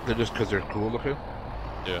 They're just because they're cool looking.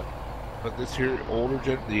 Yeah. But this here older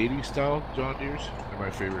gen, the '80s style John Deere's, they're my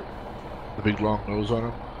favorite. The big long nose on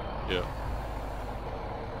them. Yeah.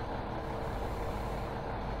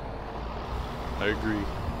 I agree.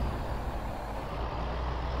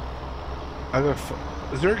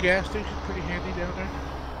 Is there a gas station pretty handy down there?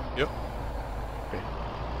 Yep. Okay.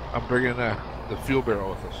 I'm bringing the fuel barrel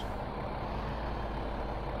with us.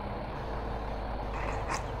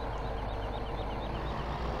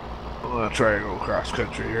 I'm gonna try and go cross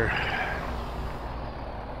country here.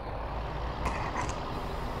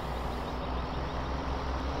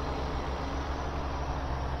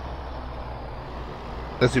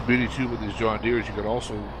 That's the beauty too with these John Deeres. You can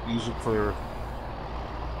also use them for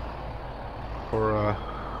for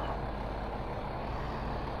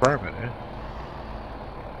firemen, eh?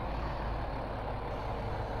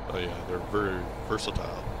 Oh yeah, they're very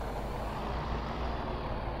versatile.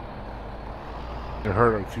 They're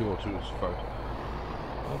hard on fuel too, it's fun.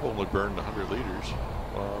 I've only burned 100 liters.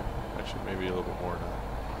 Actually, maybe a little bit more now.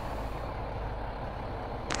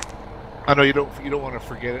 I know you don't want to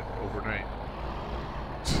forget it overnight.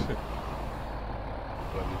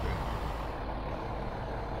 What do you think?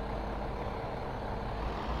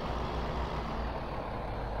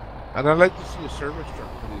 And I'd like to see a service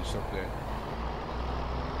truck for these someday.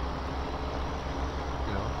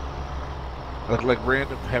 You know, like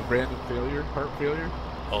random failure, part failure.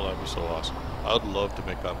 Oh, that'd be so awesome. I'd love to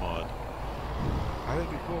make that mod. I think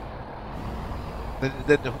it'd be cool.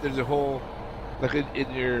 Then there's a whole, like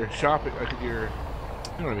in your shopping, like in your,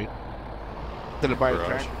 you know what I mean. Instead of buying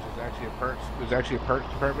Garage. tractors, there's actually a parts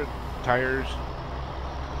department, tires.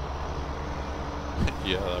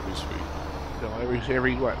 Yeah, that'd be sweet. You know,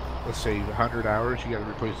 every what? Let's say 100 hours, you got to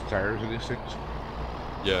replace the tires of these things.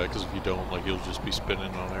 Yeah, because if you don't, like, you'll just be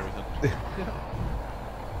spinning on everything. Yeah.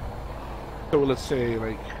 So let's say,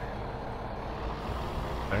 like,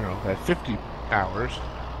 I don't know, at 50 hours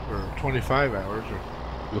or 25 hours, or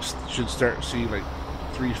should start to see like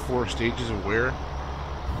 3-4 stages of wear.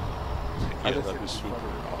 Yeah, that'd be super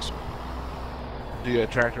awesome. Do you a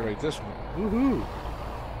tractor like this one? Woohoo!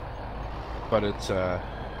 But it's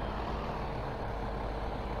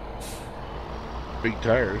big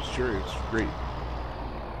tires. Sure, it's great,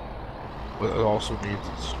 but it also means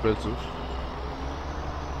it's expensive.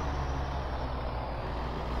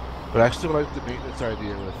 But I still like the maintenance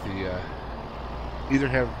idea with the either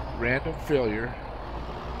have random failure,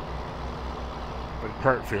 like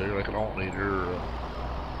part failure, like an alternator or a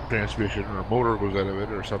transmission or a motor goes out of it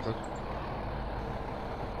or something.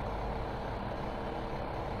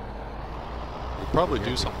 We'd probably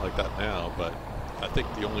do something like that now, but I think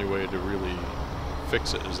the only way to really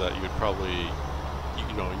fix it is that you'd probably,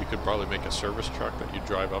 you could probably make a service truck that you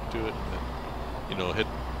drive up to it and then, hit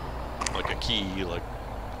like a key, like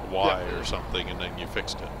Y or something, and then you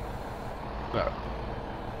fixed it. Yeah.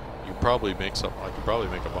 You probably make something. I could probably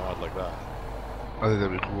make a mod like that. I think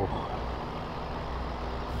that'd be cool.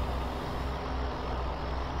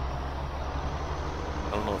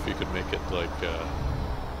 I don't know if you could make it like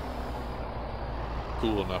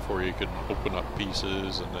cool enough where you can open up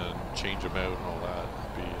pieces and then change them out and all that.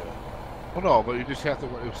 It'd be, Well, no, but you just have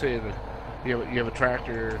to say that you have a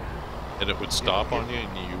tractor, and it would stop on you,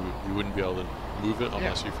 and you wouldn't be able to move it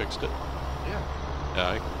unless you fixed it. Yeah.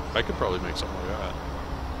 Yeah, I could probably make something like that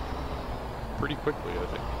pretty quickly, I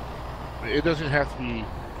think. It doesn't have to be.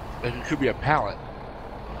 Like, it could be a pallet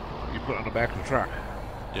you put on the back of the truck.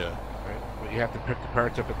 Yeah. Right? But you have to pick the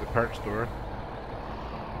parts up at the parts store.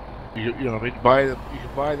 You know, I mean, buy them. You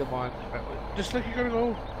can buy them on just like you're gonna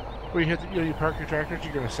go where you have to, you park your tractors.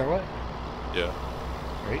 You're gonna sell it, Yeah.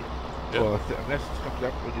 right? Yeah. Well, if the message comes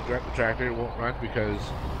up when you drive the tractor, it won't run because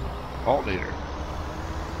alternator.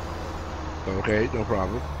 Okay, no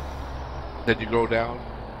problem. Then you go down,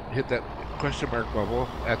 hit that question mark bubble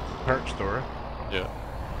at the parts store. Yeah.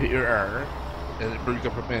 Hit your R, and it brings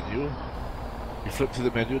up a menu. You flip to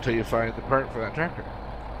the menu until you find the part for that tractor.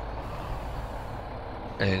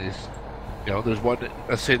 And it's, there's one.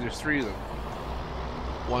 Let's say there's 3 of them.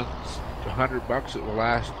 One's $100. It will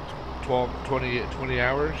last 20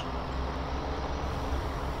 hours.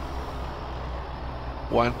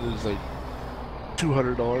 One is like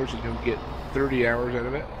 $200, and you'll get 30 hours out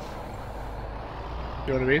of it.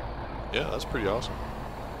 You know what I mean? Yeah, that's pretty awesome.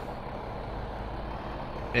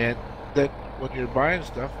 And then when you're buying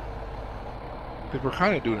stuff, because we're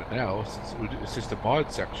kind of doing it now, since it's just a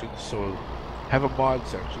mod section, so have a mod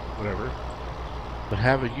section, whatever, but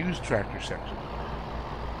have a used tractor section.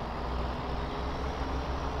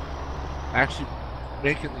 Actually,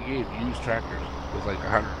 making the game used tractors with like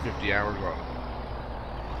 150 hours on them.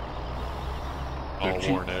 All They're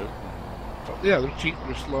cheap. worn out. Yeah, they're cheap,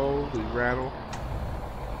 they're slow, they rattle.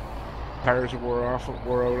 Tires are wore out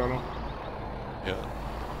on them. Yeah.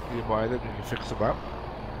 You buy them, you can fix them up.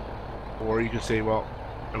 Or you can say, well,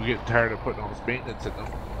 I'm getting tired of putting all this maintenance in them.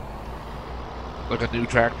 Like a new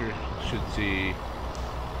tractor should see,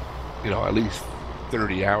 at least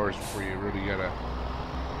 30 hours before you really gotta,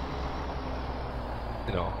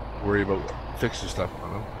 worry about fixing stuff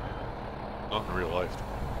on them. Not in real life.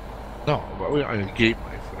 No, but I mean, game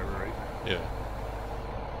life, whatever, right? Yeah.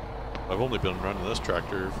 I've only been running this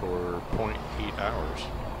tractor for 0.8 hours.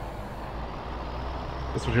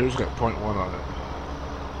 This one here's got 0.1 on it.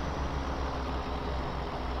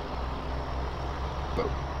 But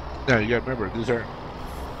now you gotta remember, these aren't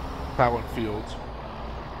plowing fields.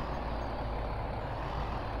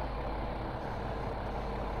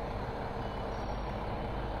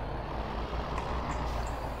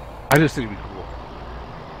 I just think it'd be cool.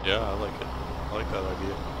 Yeah, I like it. I like that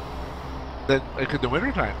idea. Then, like in the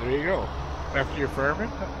wintertime, there you go. After your farming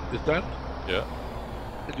is done, Yeah.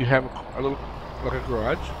 and you have a little, like a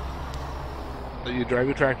garage, that you drive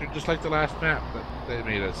your tractor just like the last map that they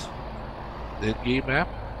made us. The in-game map.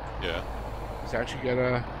 Yeah. It's actually got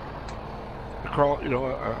a crawl, you know,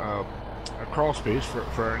 a crawl space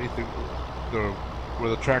for anything, where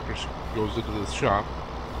the tractor goes into the shop.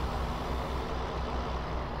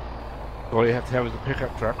 All you have to have is a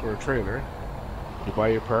pickup truck or a trailer. You buy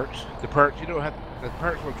your parts. The parts, you don't have, the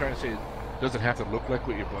parts, what I'm trying to say, doesn't have to look like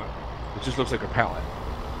what you bought. It just looks like a pallet,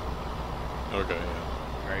 Okay,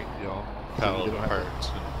 yeah. right? You know, Pallet you don't have to-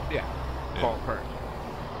 parts. yeah, call it parts.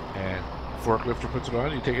 And forklifter puts it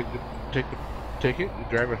on. You take it, take it. You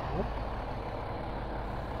drive it home,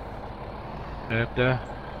 and then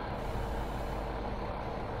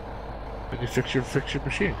you fix your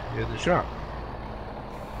machine in the shop.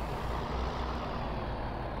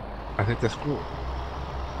 I think that's cool.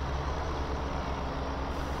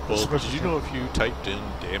 Well, Especially did you know if you typed in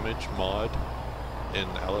damage mod in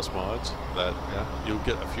LS mods that Yeah. you'll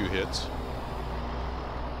get a few hits,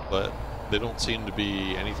 but they don't seem to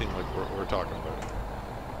be anything like what we're talking about.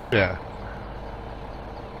 Yeah.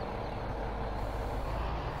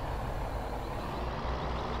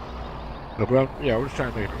 No, but yeah, we're just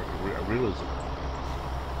trying to make it a realism,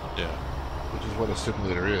 Yeah. which is what a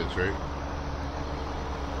simulator is, right?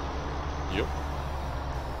 Yep.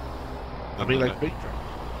 I mean, like big trucks.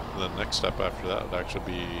 The next step after that would actually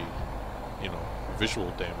be, you know, visual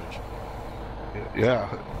damage. Yeah,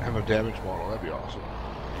 have a damage model. That'd be awesome.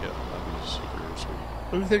 Yeah, that'd be super sweet.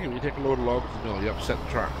 What do you think? If you take a load of logs to the mill, you upset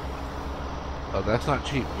the truck. Oh, that's not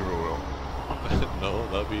cheap, zero. No,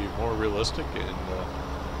 that'd be more realistic and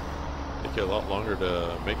take you a lot longer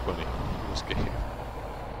to make money in this game.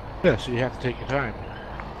 Yeah, so you have to take your time.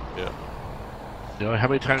 Yeah. You know, how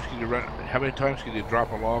many times can you run? How many times can you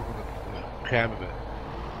drop a log in the cab of it?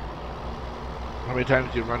 How many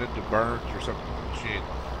times do you run into burns or something with the machine?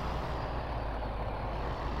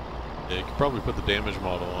 Yeah, you could probably put the damage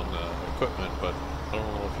model on the equipment, but I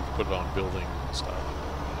don't know if you could put it on building stuff.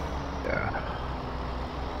 Yeah.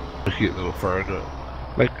 If you get a little far into it.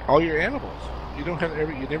 Like all your animals. You don't have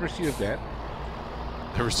you never see a vet.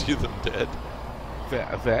 Never see them dead.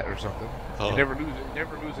 A vet or something. Oh. You never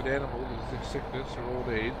lose an animal to sickness or old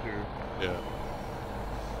age or Yeah.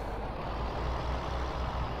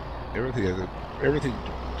 everything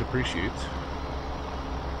depreciates.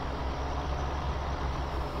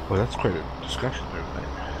 Well, that's quite a discussion there tonight.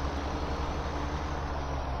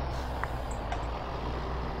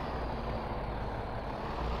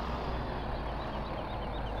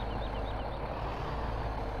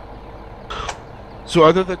 So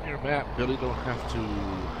other than your map, Billy don't have to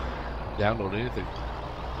download anything.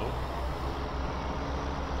 Nope.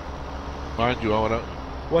 Mind you,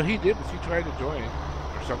 what he did was he tried to join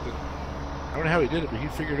or something. I don't know how he did it, but he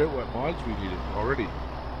figured out what mods we needed already.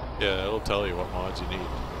 Yeah, it'll tell you what mods you need.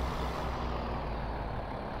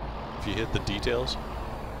 If you hit the details.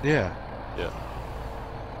 Yeah. Yeah.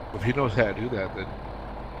 If he knows how to do that, then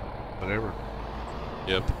whatever.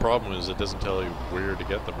 Yeah, the problem is it doesn't tell you where to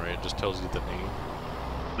get them, right? It just tells you the name.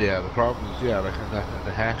 Yeah, the problem is, yeah, like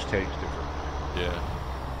the hashtag's different. Yeah.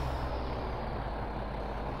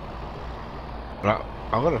 But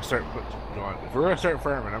I'm gonna start putting some on. If we're gonna start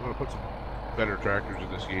farming, I'm gonna put some better tractors in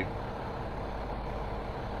this game.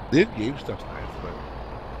 The in-game stuff's nice,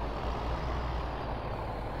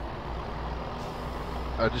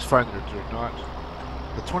 but I just find that they're not.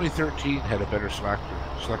 The 2013 had a better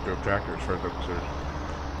selector of tractors for them, concerned.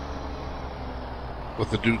 With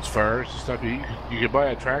the dude's fires and stuff, you can buy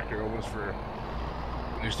a tractor almost for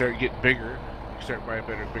when you start getting bigger. You start buying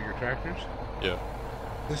bigger tractors. Yeah.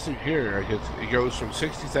 This thing here, it goes from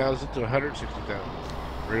 60,000 to 160,000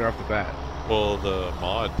 right off the bat. Well, the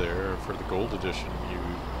mod there for the gold edition,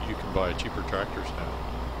 you can buy cheaper tractors now.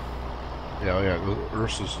 Yeah, yeah, the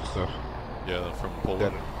Ursus and stuff. Yeah, from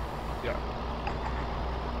Poland. Yeah.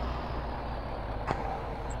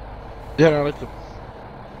 Yeah, I like them.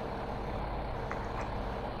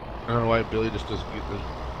 I don't know why Billy just doesn't get the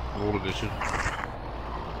gold edition.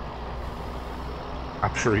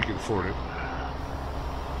 I'm sure he can afford it.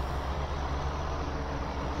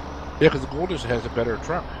 Yeah, because the gold edition has a better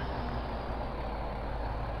truck.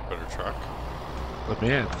 Better truck? But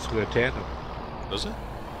man, it's got a tandem. Does it?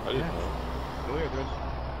 I didn't Yeah. know. Oh yeah, it does.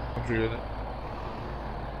 I'm sure it.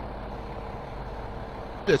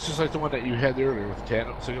 It's just like the one that you had earlier with the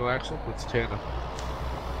tandem single axle. It's tandem.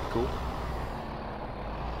 Cool.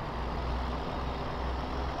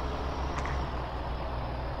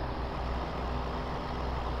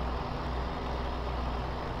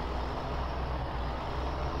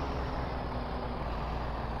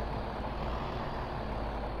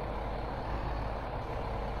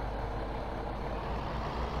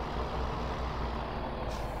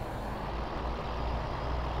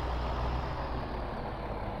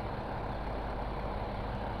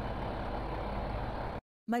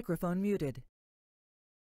 Microphone muted.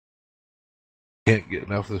 Can't get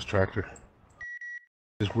enough of this tractor.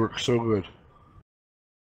 This works so good.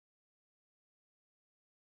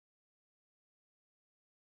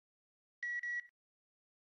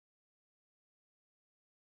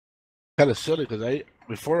 Kind of silly because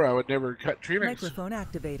before I would never cut tree lengths Microphone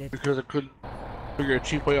activated. because I couldn't figure a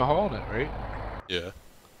cheap way of hauling it, right? Yeah.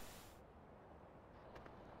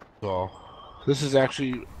 So this is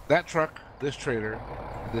actually that truck, this trailer,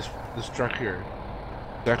 this truck here.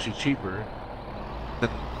 It's actually cheaper than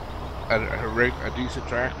a decent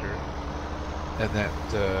tractor and that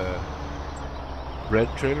red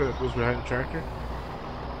trailer that goes behind the tractor.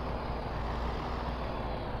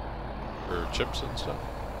 For chips and stuff.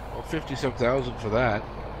 Well, 50-some thousand for that,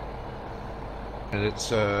 and it's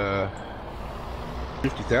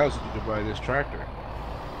 50,000 you can buy this tractor.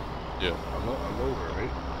 Yeah. A loader,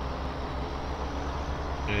 right?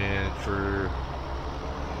 And for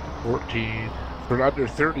 14, for under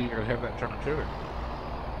 30, you're gonna have that truck and trailer.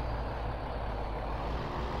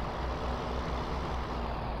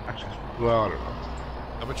 Actually, well, I don't know.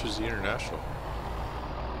 How much is the international?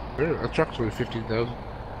 A truck's only 15,000,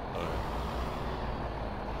 Oh, yeah.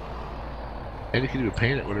 and you can even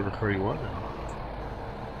paint it whatever color you want now.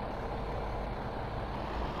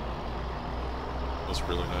 That's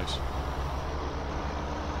really nice.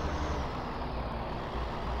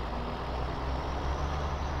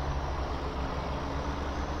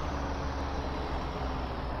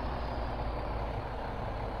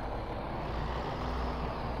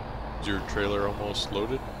 Is your trailer almost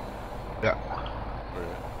loaded? Yeah. Oh,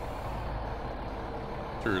 yeah.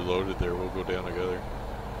 After you're loaded there, we'll go down together.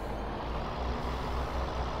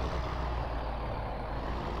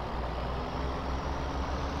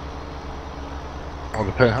 All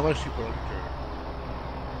depends how much you put on your trailer.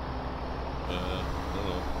 I don't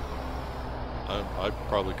know. I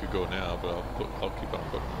probably could go now, but I'll keep on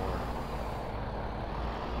putting more.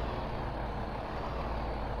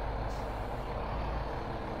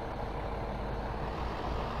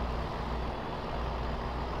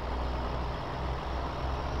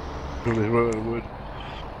 Really, really would.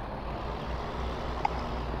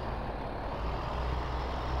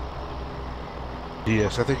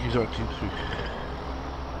 Yes, I think he's on TeamSpeak.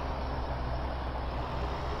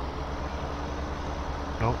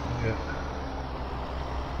 Nope, not yet.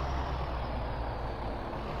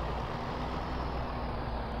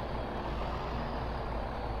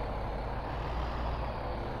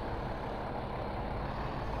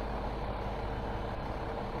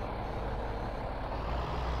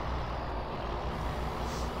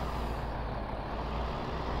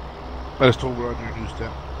 I just told her on your new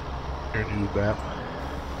step, your new map.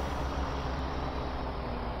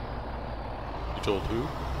 You told who?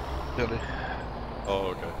 Billy.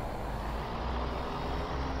 Oh, okay.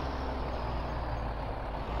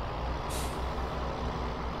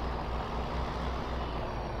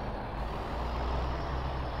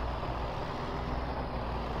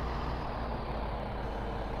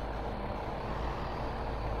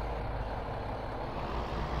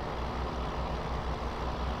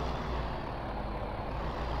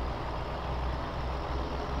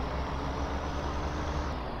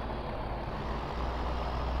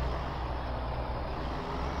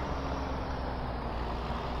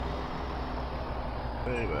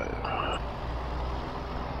 Anyway.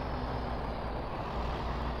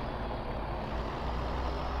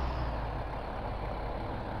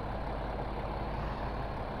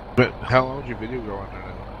 But how long is your video going there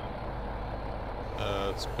now?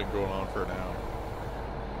 It's been going on for an hour.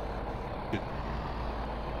 Good.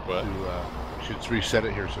 What? You should reset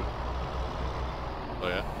it here soon. Oh,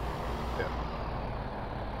 yeah? Yeah.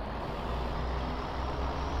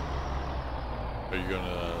 Are you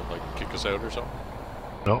gonna, like, kick us out or something?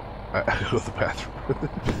 No, I go to the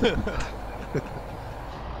bathroom.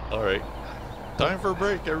 Alright. Time for a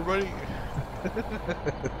break, everybody.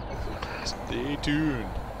 Stay tuned.